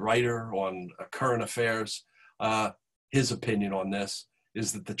journalist, writer on current affairs, his opinion on this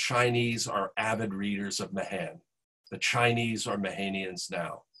is that the Chinese are avid readers of Mahan. The Chinese are Mahanians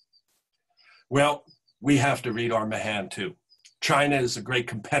now. Well, we have to read our Mahan too. China is a great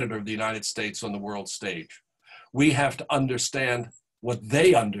competitor of the United States on the world stage. We have to understand what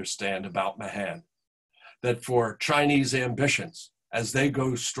they understand about Mahan, that for Chinese ambitions, as they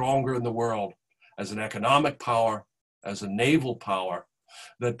go stronger in the world, as an economic power, as a naval power,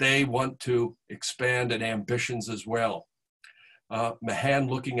 that they want to expand in ambitions as well. Mahan,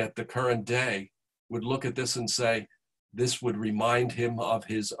 looking at the current day, would look at this and say, this would remind him of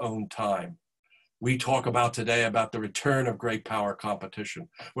his own time. We talk about today about the return of great power competition.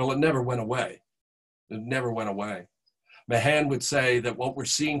 Well, it never went away. It never went away. Mahan would say that what we're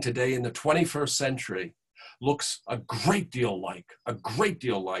seeing today in the 21st century looks a great deal like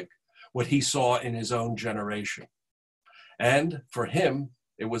what he saw in his own generation. And for him,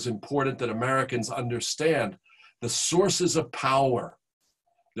 it was important that Americans understand the sources of power,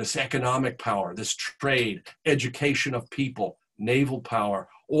 this economic power, this trade, education of people, naval power,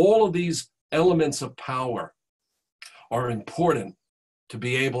 all of these elements of power are important to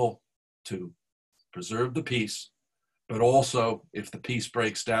be able to preserve the peace, but also, if the peace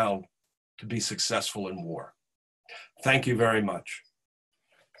breaks down, to be successful in war. Thank you very much.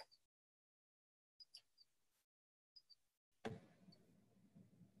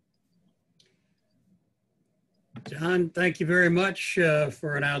 John, thank you very much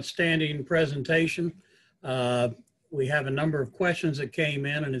for an outstanding presentation. We have a number of questions that came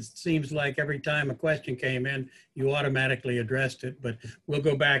in, and it seems like every time a question came in, you automatically addressed it, but we'll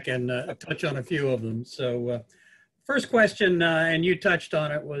go back and touch on a few of them. So first question, and you touched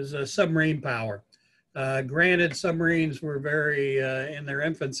on it, was submarine power. Granted, submarines were very in their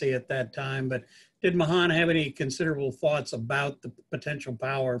infancy at that time, but did Mahan have any considerable thoughts about the potential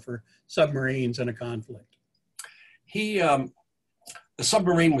power for submarines in a conflict? The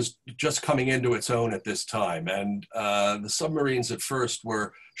submarine was just coming into its own at this time, and the submarines at first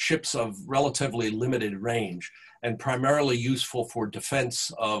were ships of relatively limited range and primarily useful for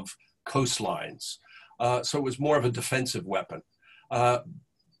defense of coastlines. So it was more of a defensive weapon.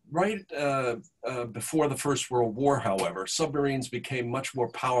 Right before the First World War, however, submarines became much more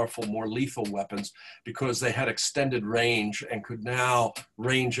powerful, more lethal weapons because they had extended range and could now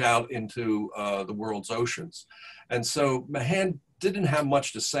range out into the world's oceans. And so Mahan didn't have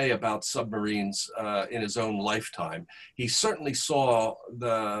much to say about submarines in his own lifetime. He certainly saw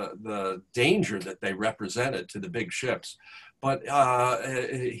the danger that they represented to the big ships, but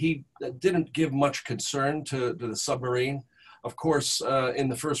he didn't give much concern to the submarine. Of course, in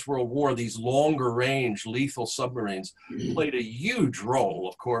the First World War, these longer range lethal submarines played a huge role.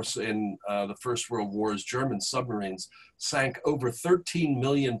 Of course, in the First World War's German submarines sank over 13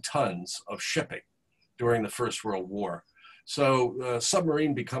 million tons of shipping during the First World War. So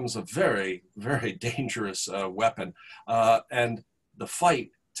submarine becomes a very, very dangerous weapon. And the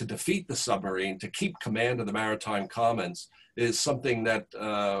fight to defeat the submarine, to keep command of the maritime commons, is something that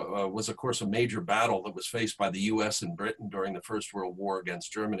was, of course, a major battle that was faced by the US and Britain during the First World War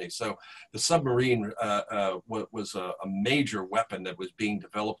against Germany. So the submarine was a major weapon that was being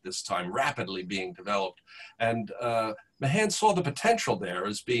developed this time, rapidly being developed. And Mahan saw the potential there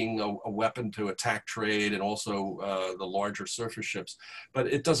as being a weapon to attack trade and also the larger surface ships. But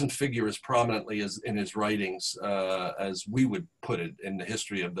it doesn't figure as prominently as in his writings as we would put it in the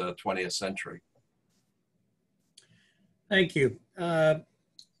history of the 20th century. Thank you.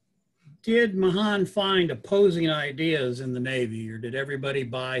 Did Mahan find opposing ideas in the Navy, or did everybody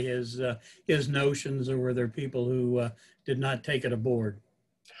buy his notions, or were there people who did not take it aboard?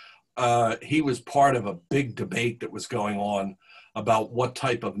 He was part of a big debate that was going on about what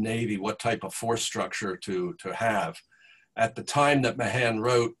type of Navy, what type of force structure to have. At the time that Mahan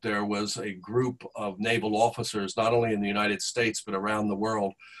wrote, there was a group of naval officers, not only in the United States, but around the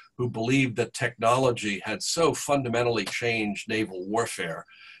world, who believed that technology had so fundamentally changed naval warfare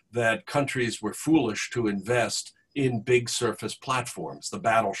that countries were foolish to invest in big surface platforms, the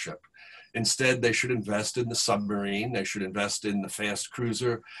battleship. Instead, they should invest in the submarine, they should invest in the fast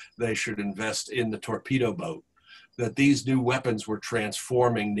cruiser, they should invest in the torpedo boat. That these new weapons were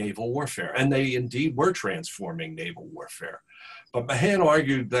transforming naval warfare, and they indeed were transforming naval warfare. But Mahan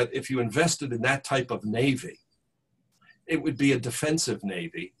argued that if you invested in that type of Navy, it would be a defensive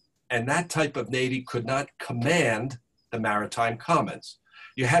Navy, and that type of Navy could not command the maritime commons.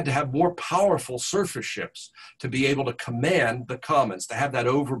 You had to have more powerful surface ships to be able to command the commons, to have that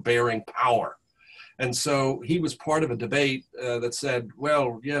overbearing power. And so he was part of a debate that said,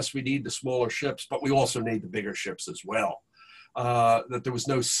 well, yes, we need the smaller ships, but we also need the bigger ships as well. That there was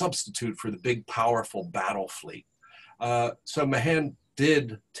no substitute for the big, powerful battle fleet. So Mahan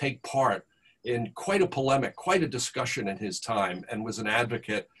did take part in quite a polemic, quite a discussion in his time, and was an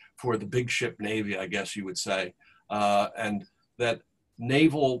advocate for the big ship Navy, I guess you would say, and that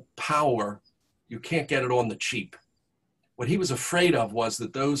naval power, you can't get it on the cheap. What he was afraid of was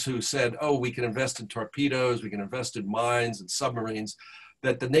that those who said, oh, we can invest in torpedoes, we can invest in mines and submarines,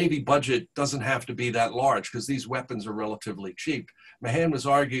 that the Navy budget doesn't have to be that large because these weapons are relatively cheap. Mahan was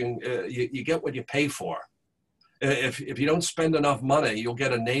arguing, you get what you pay for. If you don't spend enough money, you'll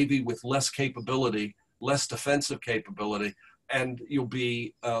get a Navy with less capability, less defensive capability, and you'll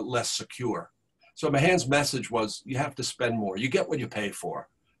be less secure. So Mahan's message was, you have to spend more. You get what you pay for,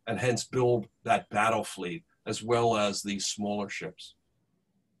 and hence build that battle fleet as well as these smaller ships.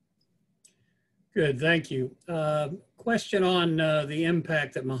 Good, thank you. Question on the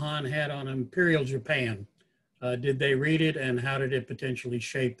impact that Mahan had on Imperial Japan. Did they read it, and how did it potentially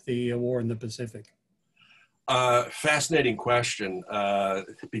shape the war in the Pacific? Fascinating question,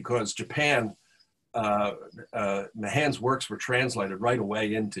 because Japan, Mahan's works were translated right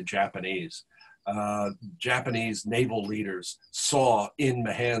away into Japanese. Japanese naval leaders saw in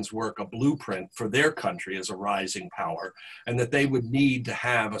Mahan's work a blueprint for their country as a rising power, and that they would need to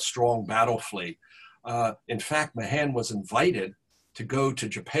have a strong battle fleet. In fact, Mahan was invited to go to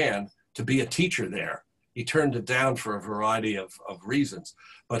Japan to be a teacher there. He turned it down for a variety of reasons,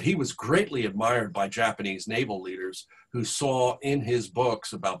 but he was greatly admired by Japanese naval leaders who saw in his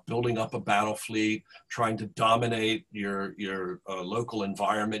books about building up a battle fleet, trying to dominate your local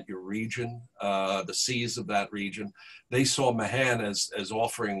environment, your region, the seas of that region. They saw Mahan as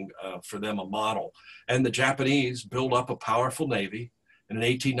offering for them a model. And the Japanese built up a powerful Navy. And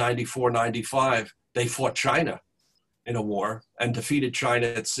in 1894-95, they fought China in a war and defeated China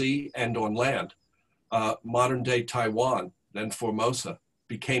at sea and on land. Modern-day Taiwan, then Formosa,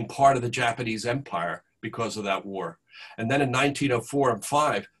 became part of the Japanese Empire because of that war. And then in 1904 and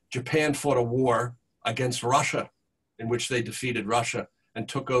 5, Japan fought a war against Russia, in which they defeated Russia and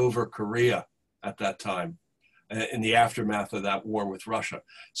took over Korea at that time in the aftermath of that war with Russia.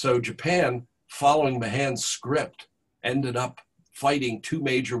 So Japan, following Mahan's script, ended up fighting two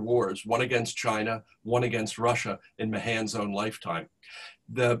major wars, one against China, one against Russia in Mahan's own lifetime.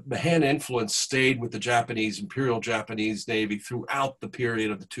 The Mahan influence stayed with the Japanese, Imperial Japanese Navy throughout the period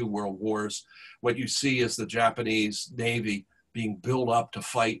of the two world wars. What you see is the Japanese Navy being built up to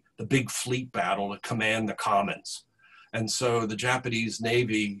fight the big fleet battle to command the commons. And so the Japanese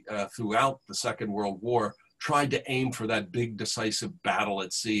Navy throughout the Second World War tried to aim for that big decisive battle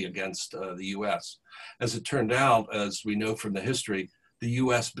at sea against the US. As it turned out, as we know from the history, the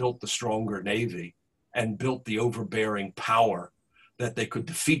US built the stronger Navy and built the overbearing power that they could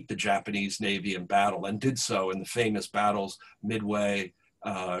defeat the Japanese Navy in battle, and did so in the famous battles Midway,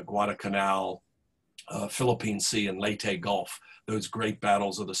 Guadalcanal, Philippine Sea, and Leyte Gulf, those great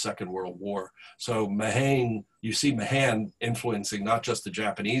battles of the Second World War. So Mahan, you see Mahan influencing not just the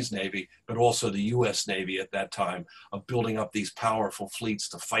Japanese Navy, but also the US Navy at that time, of building up these powerful fleets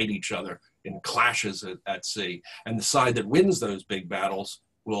to fight each other in clashes at sea. And the side that wins those big battles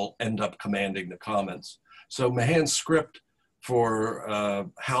will end up commanding the commons. So Mahan's script for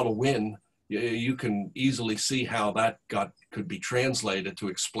how to win, you can easily see how that could be translated to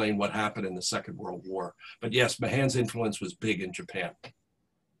explain what happened in the Second World War. But yes, Mahan's influence was big in Japan.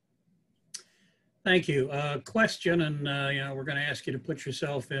 Thank you. Question, and we're going to ask you to put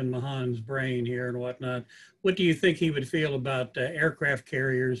yourself in Mahan's brain here and whatnot. What do you think he would feel about aircraft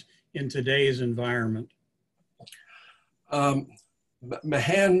carriers in today's environment?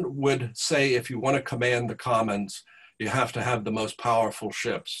 Mahan would say, if you want to command the commons, you have to have the most powerful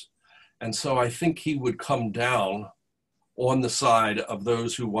ships. And so I think he would come down on the side of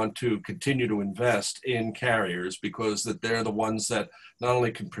those who want to continue to invest in carriers, because that they're the ones that not only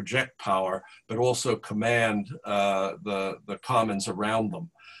can project power, but also command the commons around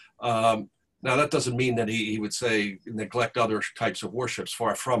them. Now, that doesn't mean that he would say neglect other types of warships.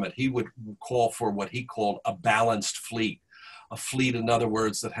 Far from it. He would call for what he called a balanced fleet. A fleet, in other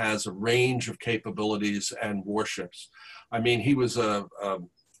words, that has a range of capabilities and warships. I mean, he was an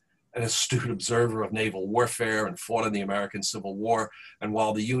astute observer of naval warfare and fought in the American Civil War. And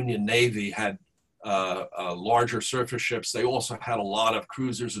while the Union Navy had larger surface ships. They also had a lot of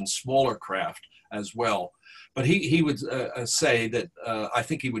cruisers and smaller craft as well. But he would say that I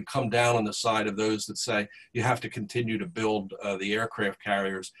think he would come down on the side of those that say you have to continue to build the aircraft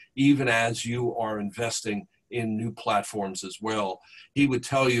carriers even as you are investing in new platforms as well. He would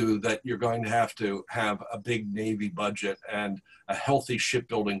tell you that you're going to have a big Navy budget and a healthy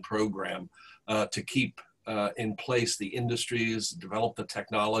shipbuilding program to keep in place the industries, develop the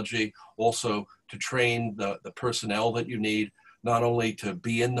technology, also to train the personnel that you need, not only to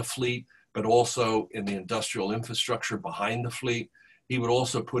be in the fleet, but also in the industrial infrastructure behind the fleet. He would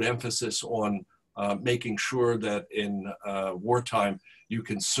also put emphasis on making sure that in wartime you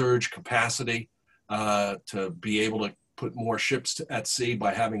can surge capacity to be able to put more ships at sea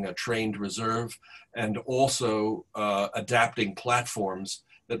by having a trained reserve, and also adapting platforms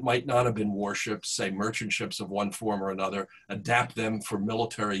that might not have been warships, say merchant ships of one form or another, adapt them for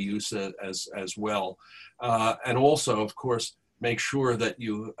military use as well. And also, of course, make sure that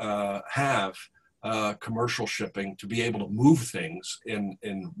you have commercial shipping to be able to move things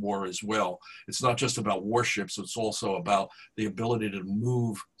in war as well. It's not just about warships, it's also about the ability to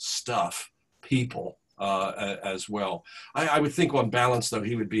move stuff, people, as well. I would think on balance, though,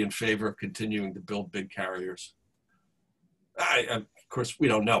 he would be in favor of continuing to build big carriers. Of course, we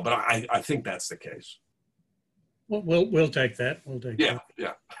don't know, but I think that's the case. We'll take that. We'll take that.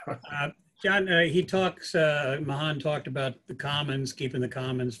 Yeah. John, Mahan talked about the commons, keeping the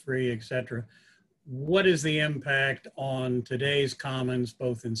commons free, etc. What is the impact on today's commons,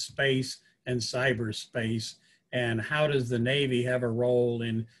 both in space and cyberspace, and how does the Navy have a role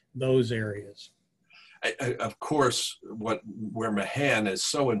in those areas? Of course, where Mahan is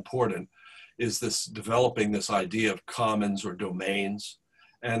so important is developing this idea of commons or domains,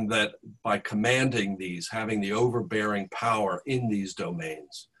 and that by commanding these, having the overbearing power in these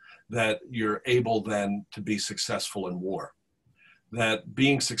domains, that you're able then to be successful in war. That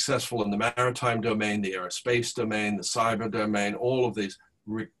being successful in the maritime domain, the aerospace domain, the cyber domain, all of these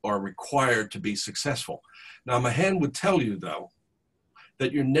are required to be successful. Now, Mahan would tell you, though,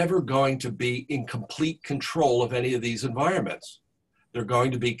 that you're never going to be in complete control of any of these environments. They're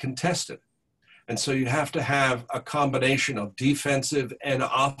going to be contested. And so you have to have a combination of defensive and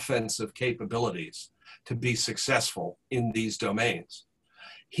offensive capabilities to be successful in these domains.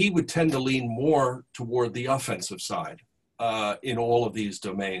 He would tend to lean more toward the offensive side in all of these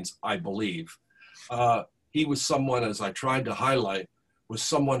domains, I believe. He was someone, as I tried to highlight, was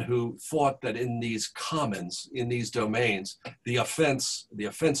someone who thought that in these commons, in these domains, the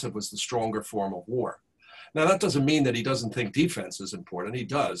offensive was the stronger form of war. Now, that doesn't mean that he doesn't think defense is important. He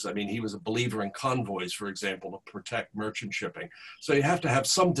does. I mean, he was a believer in convoys, for example, to protect merchant shipping. So you have to have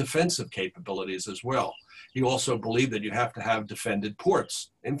some defensive capabilities as well. He also believed that you have to have defended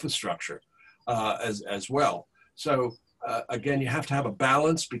ports, infrastructure as well. So again, you have to have a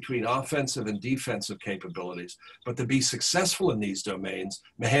balance between offensive and defensive capabilities. But to be successful in these domains,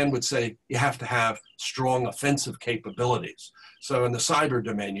 Mahan would say you have to have strong offensive capabilities. So in the cyber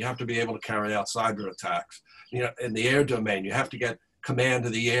domain, you have to be able to carry out cyber attacks. You know, in the air domain, you have to get command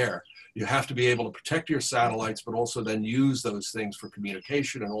of the air. You have to be able to protect your satellites, but also then use those things for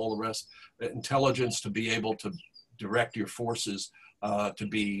communication and all the rest, intelligence to be able to direct your forces to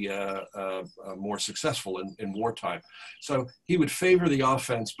be more successful in wartime. So he would favor the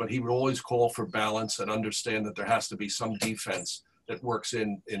offense, but he would always call for balance and understand that there has to be some defense that works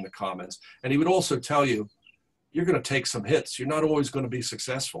in the commons. And he would also tell you, you're going to take some hits. You're not always going to be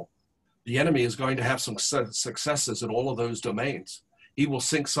successful. The enemy is going to have some successes in all of those domains. He will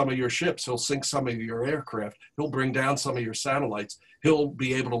sink some of your ships. He'll sink some of your aircraft. He'll bring down some of your satellites. He'll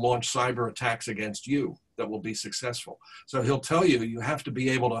be able to launch cyber attacks against you that will be successful. So he'll tell you, you have to be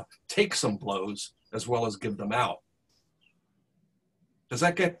able to take some blows as well as give them out. Does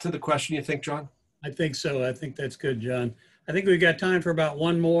that get to the question, you think, John? I think so. I think that's good, John. I think we've got time for about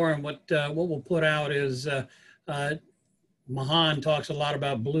one more. And what we'll put out is Mahan talks a lot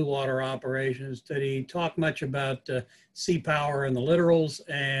about blue water operations. Did he talk much about sea power and the littorals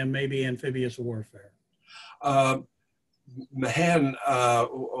and maybe amphibious warfare? Mahan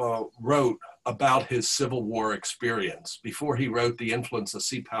wrote about his Civil War experience. Before he wrote The Influence of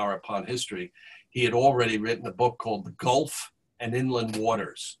Sea Power Upon History, he had already written a book called The Gulf and Inland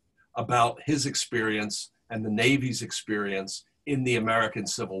Waters about his experience and the Navy's experience in the American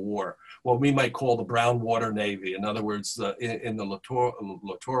Civil War. What we might call the brown water Navy, in other words, in the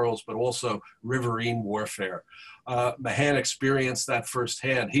littorals, but also riverine warfare. Mahan experienced that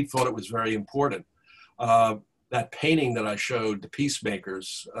firsthand. He thought it was very important. That painting that I showed, the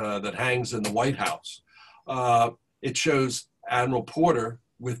Peacemakers, that hangs in the White House, it shows Admiral Porter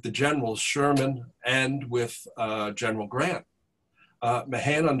with the generals Sherman and with General Grant.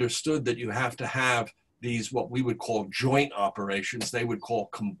 Mahan understood that you have to have these, what we would call joint operations, they would call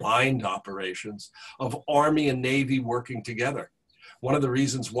combined operations of Army and Navy working together. One of the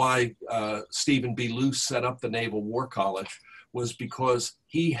reasons why Stephen B. Luce set up the Naval War College was because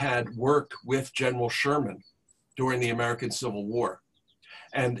he had worked with General Sherman during the American Civil War.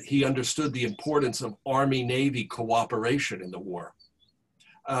 And he understood the importance of Army-Navy cooperation in the war.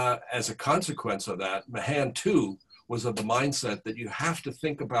 As a consequence of that, Mahan too was of the mindset that you have to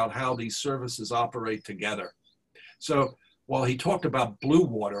think about how these services operate together. So while he talked about blue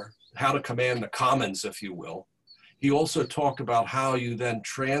water, how to command the commons, if you will, he also talked about how you then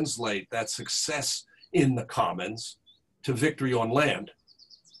translate that success in the commons to victory on land,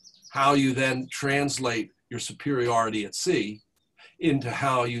 how you then translate your superiority at sea into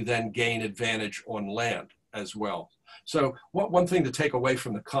how you then gain advantage on land as well. So one thing to take away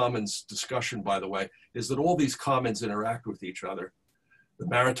from the commons discussion, by the way, is that all these commons interact with each other. The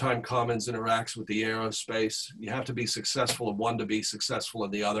maritime commons interacts with the aerospace. You have to be successful in one to be successful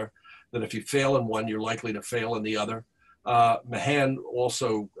in the other. That if you fail in one, you're likely to fail in the other. Mahan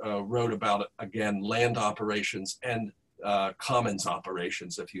also wrote about, again, land operations and commons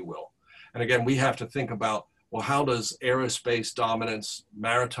operations, if you will. And again, we have to think about, well, how does aerospace dominance,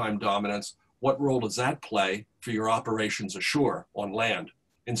 maritime dominance, what role does that play for your operations ashore on land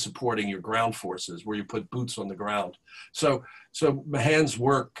in supporting your ground forces where you put boots on the ground? So Mahan's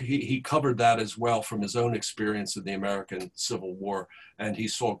work, he covered that as well from his own experience in the American Civil War, and he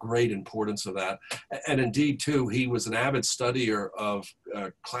saw great importance of that. And indeed, too, he was an avid studier of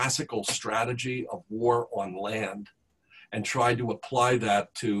classical strategy of war on land and tried to apply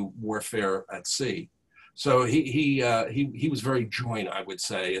that to warfare at sea. So he was very joint, I would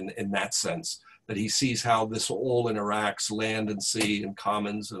say, in that sense, that he sees how this all interacts, land and sea and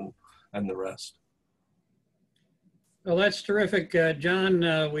commons and the rest. Well, that's terrific,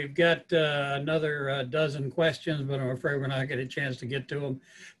 John. We've got another dozen questions, but I'm afraid we're not getting a chance to get to them.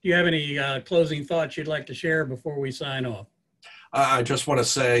 Do you have any closing thoughts you'd like to share before we sign off? I just want to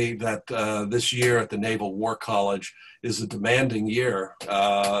say that this year at the Naval War College is a demanding year.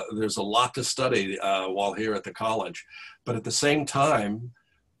 There's a lot to study while here at the college, but at the same time,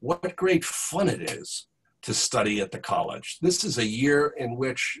 what great fun it is to study at the college. This is a year in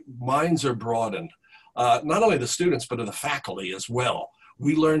which minds are broadened, not only the students, but of the faculty as well.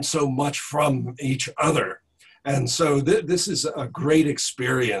 We learn so much from each other. And so this is a great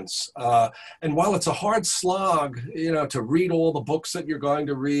experience. And while it's a hard slog, you know, to read all the books that you're going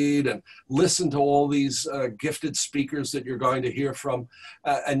to read and listen to all these gifted speakers that you're going to hear from,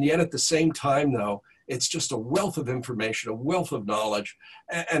 and yet at the same time, though, it's just a wealth of information, a wealth of knowledge,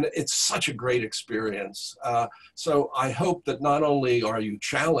 and it's such a great experience. So I hope that not only are you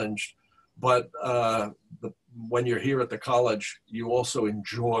challenged, but when you're here at the college, you also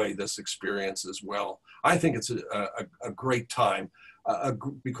enjoy this experience as well. I think it's a great time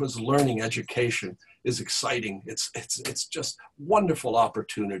because learning education is exciting. It's just wonderful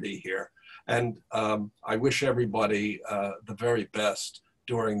opportunity here. And I wish everybody the very best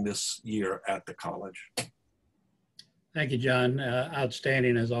during this year at the college. Thank you, John.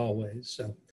 Outstanding as always. So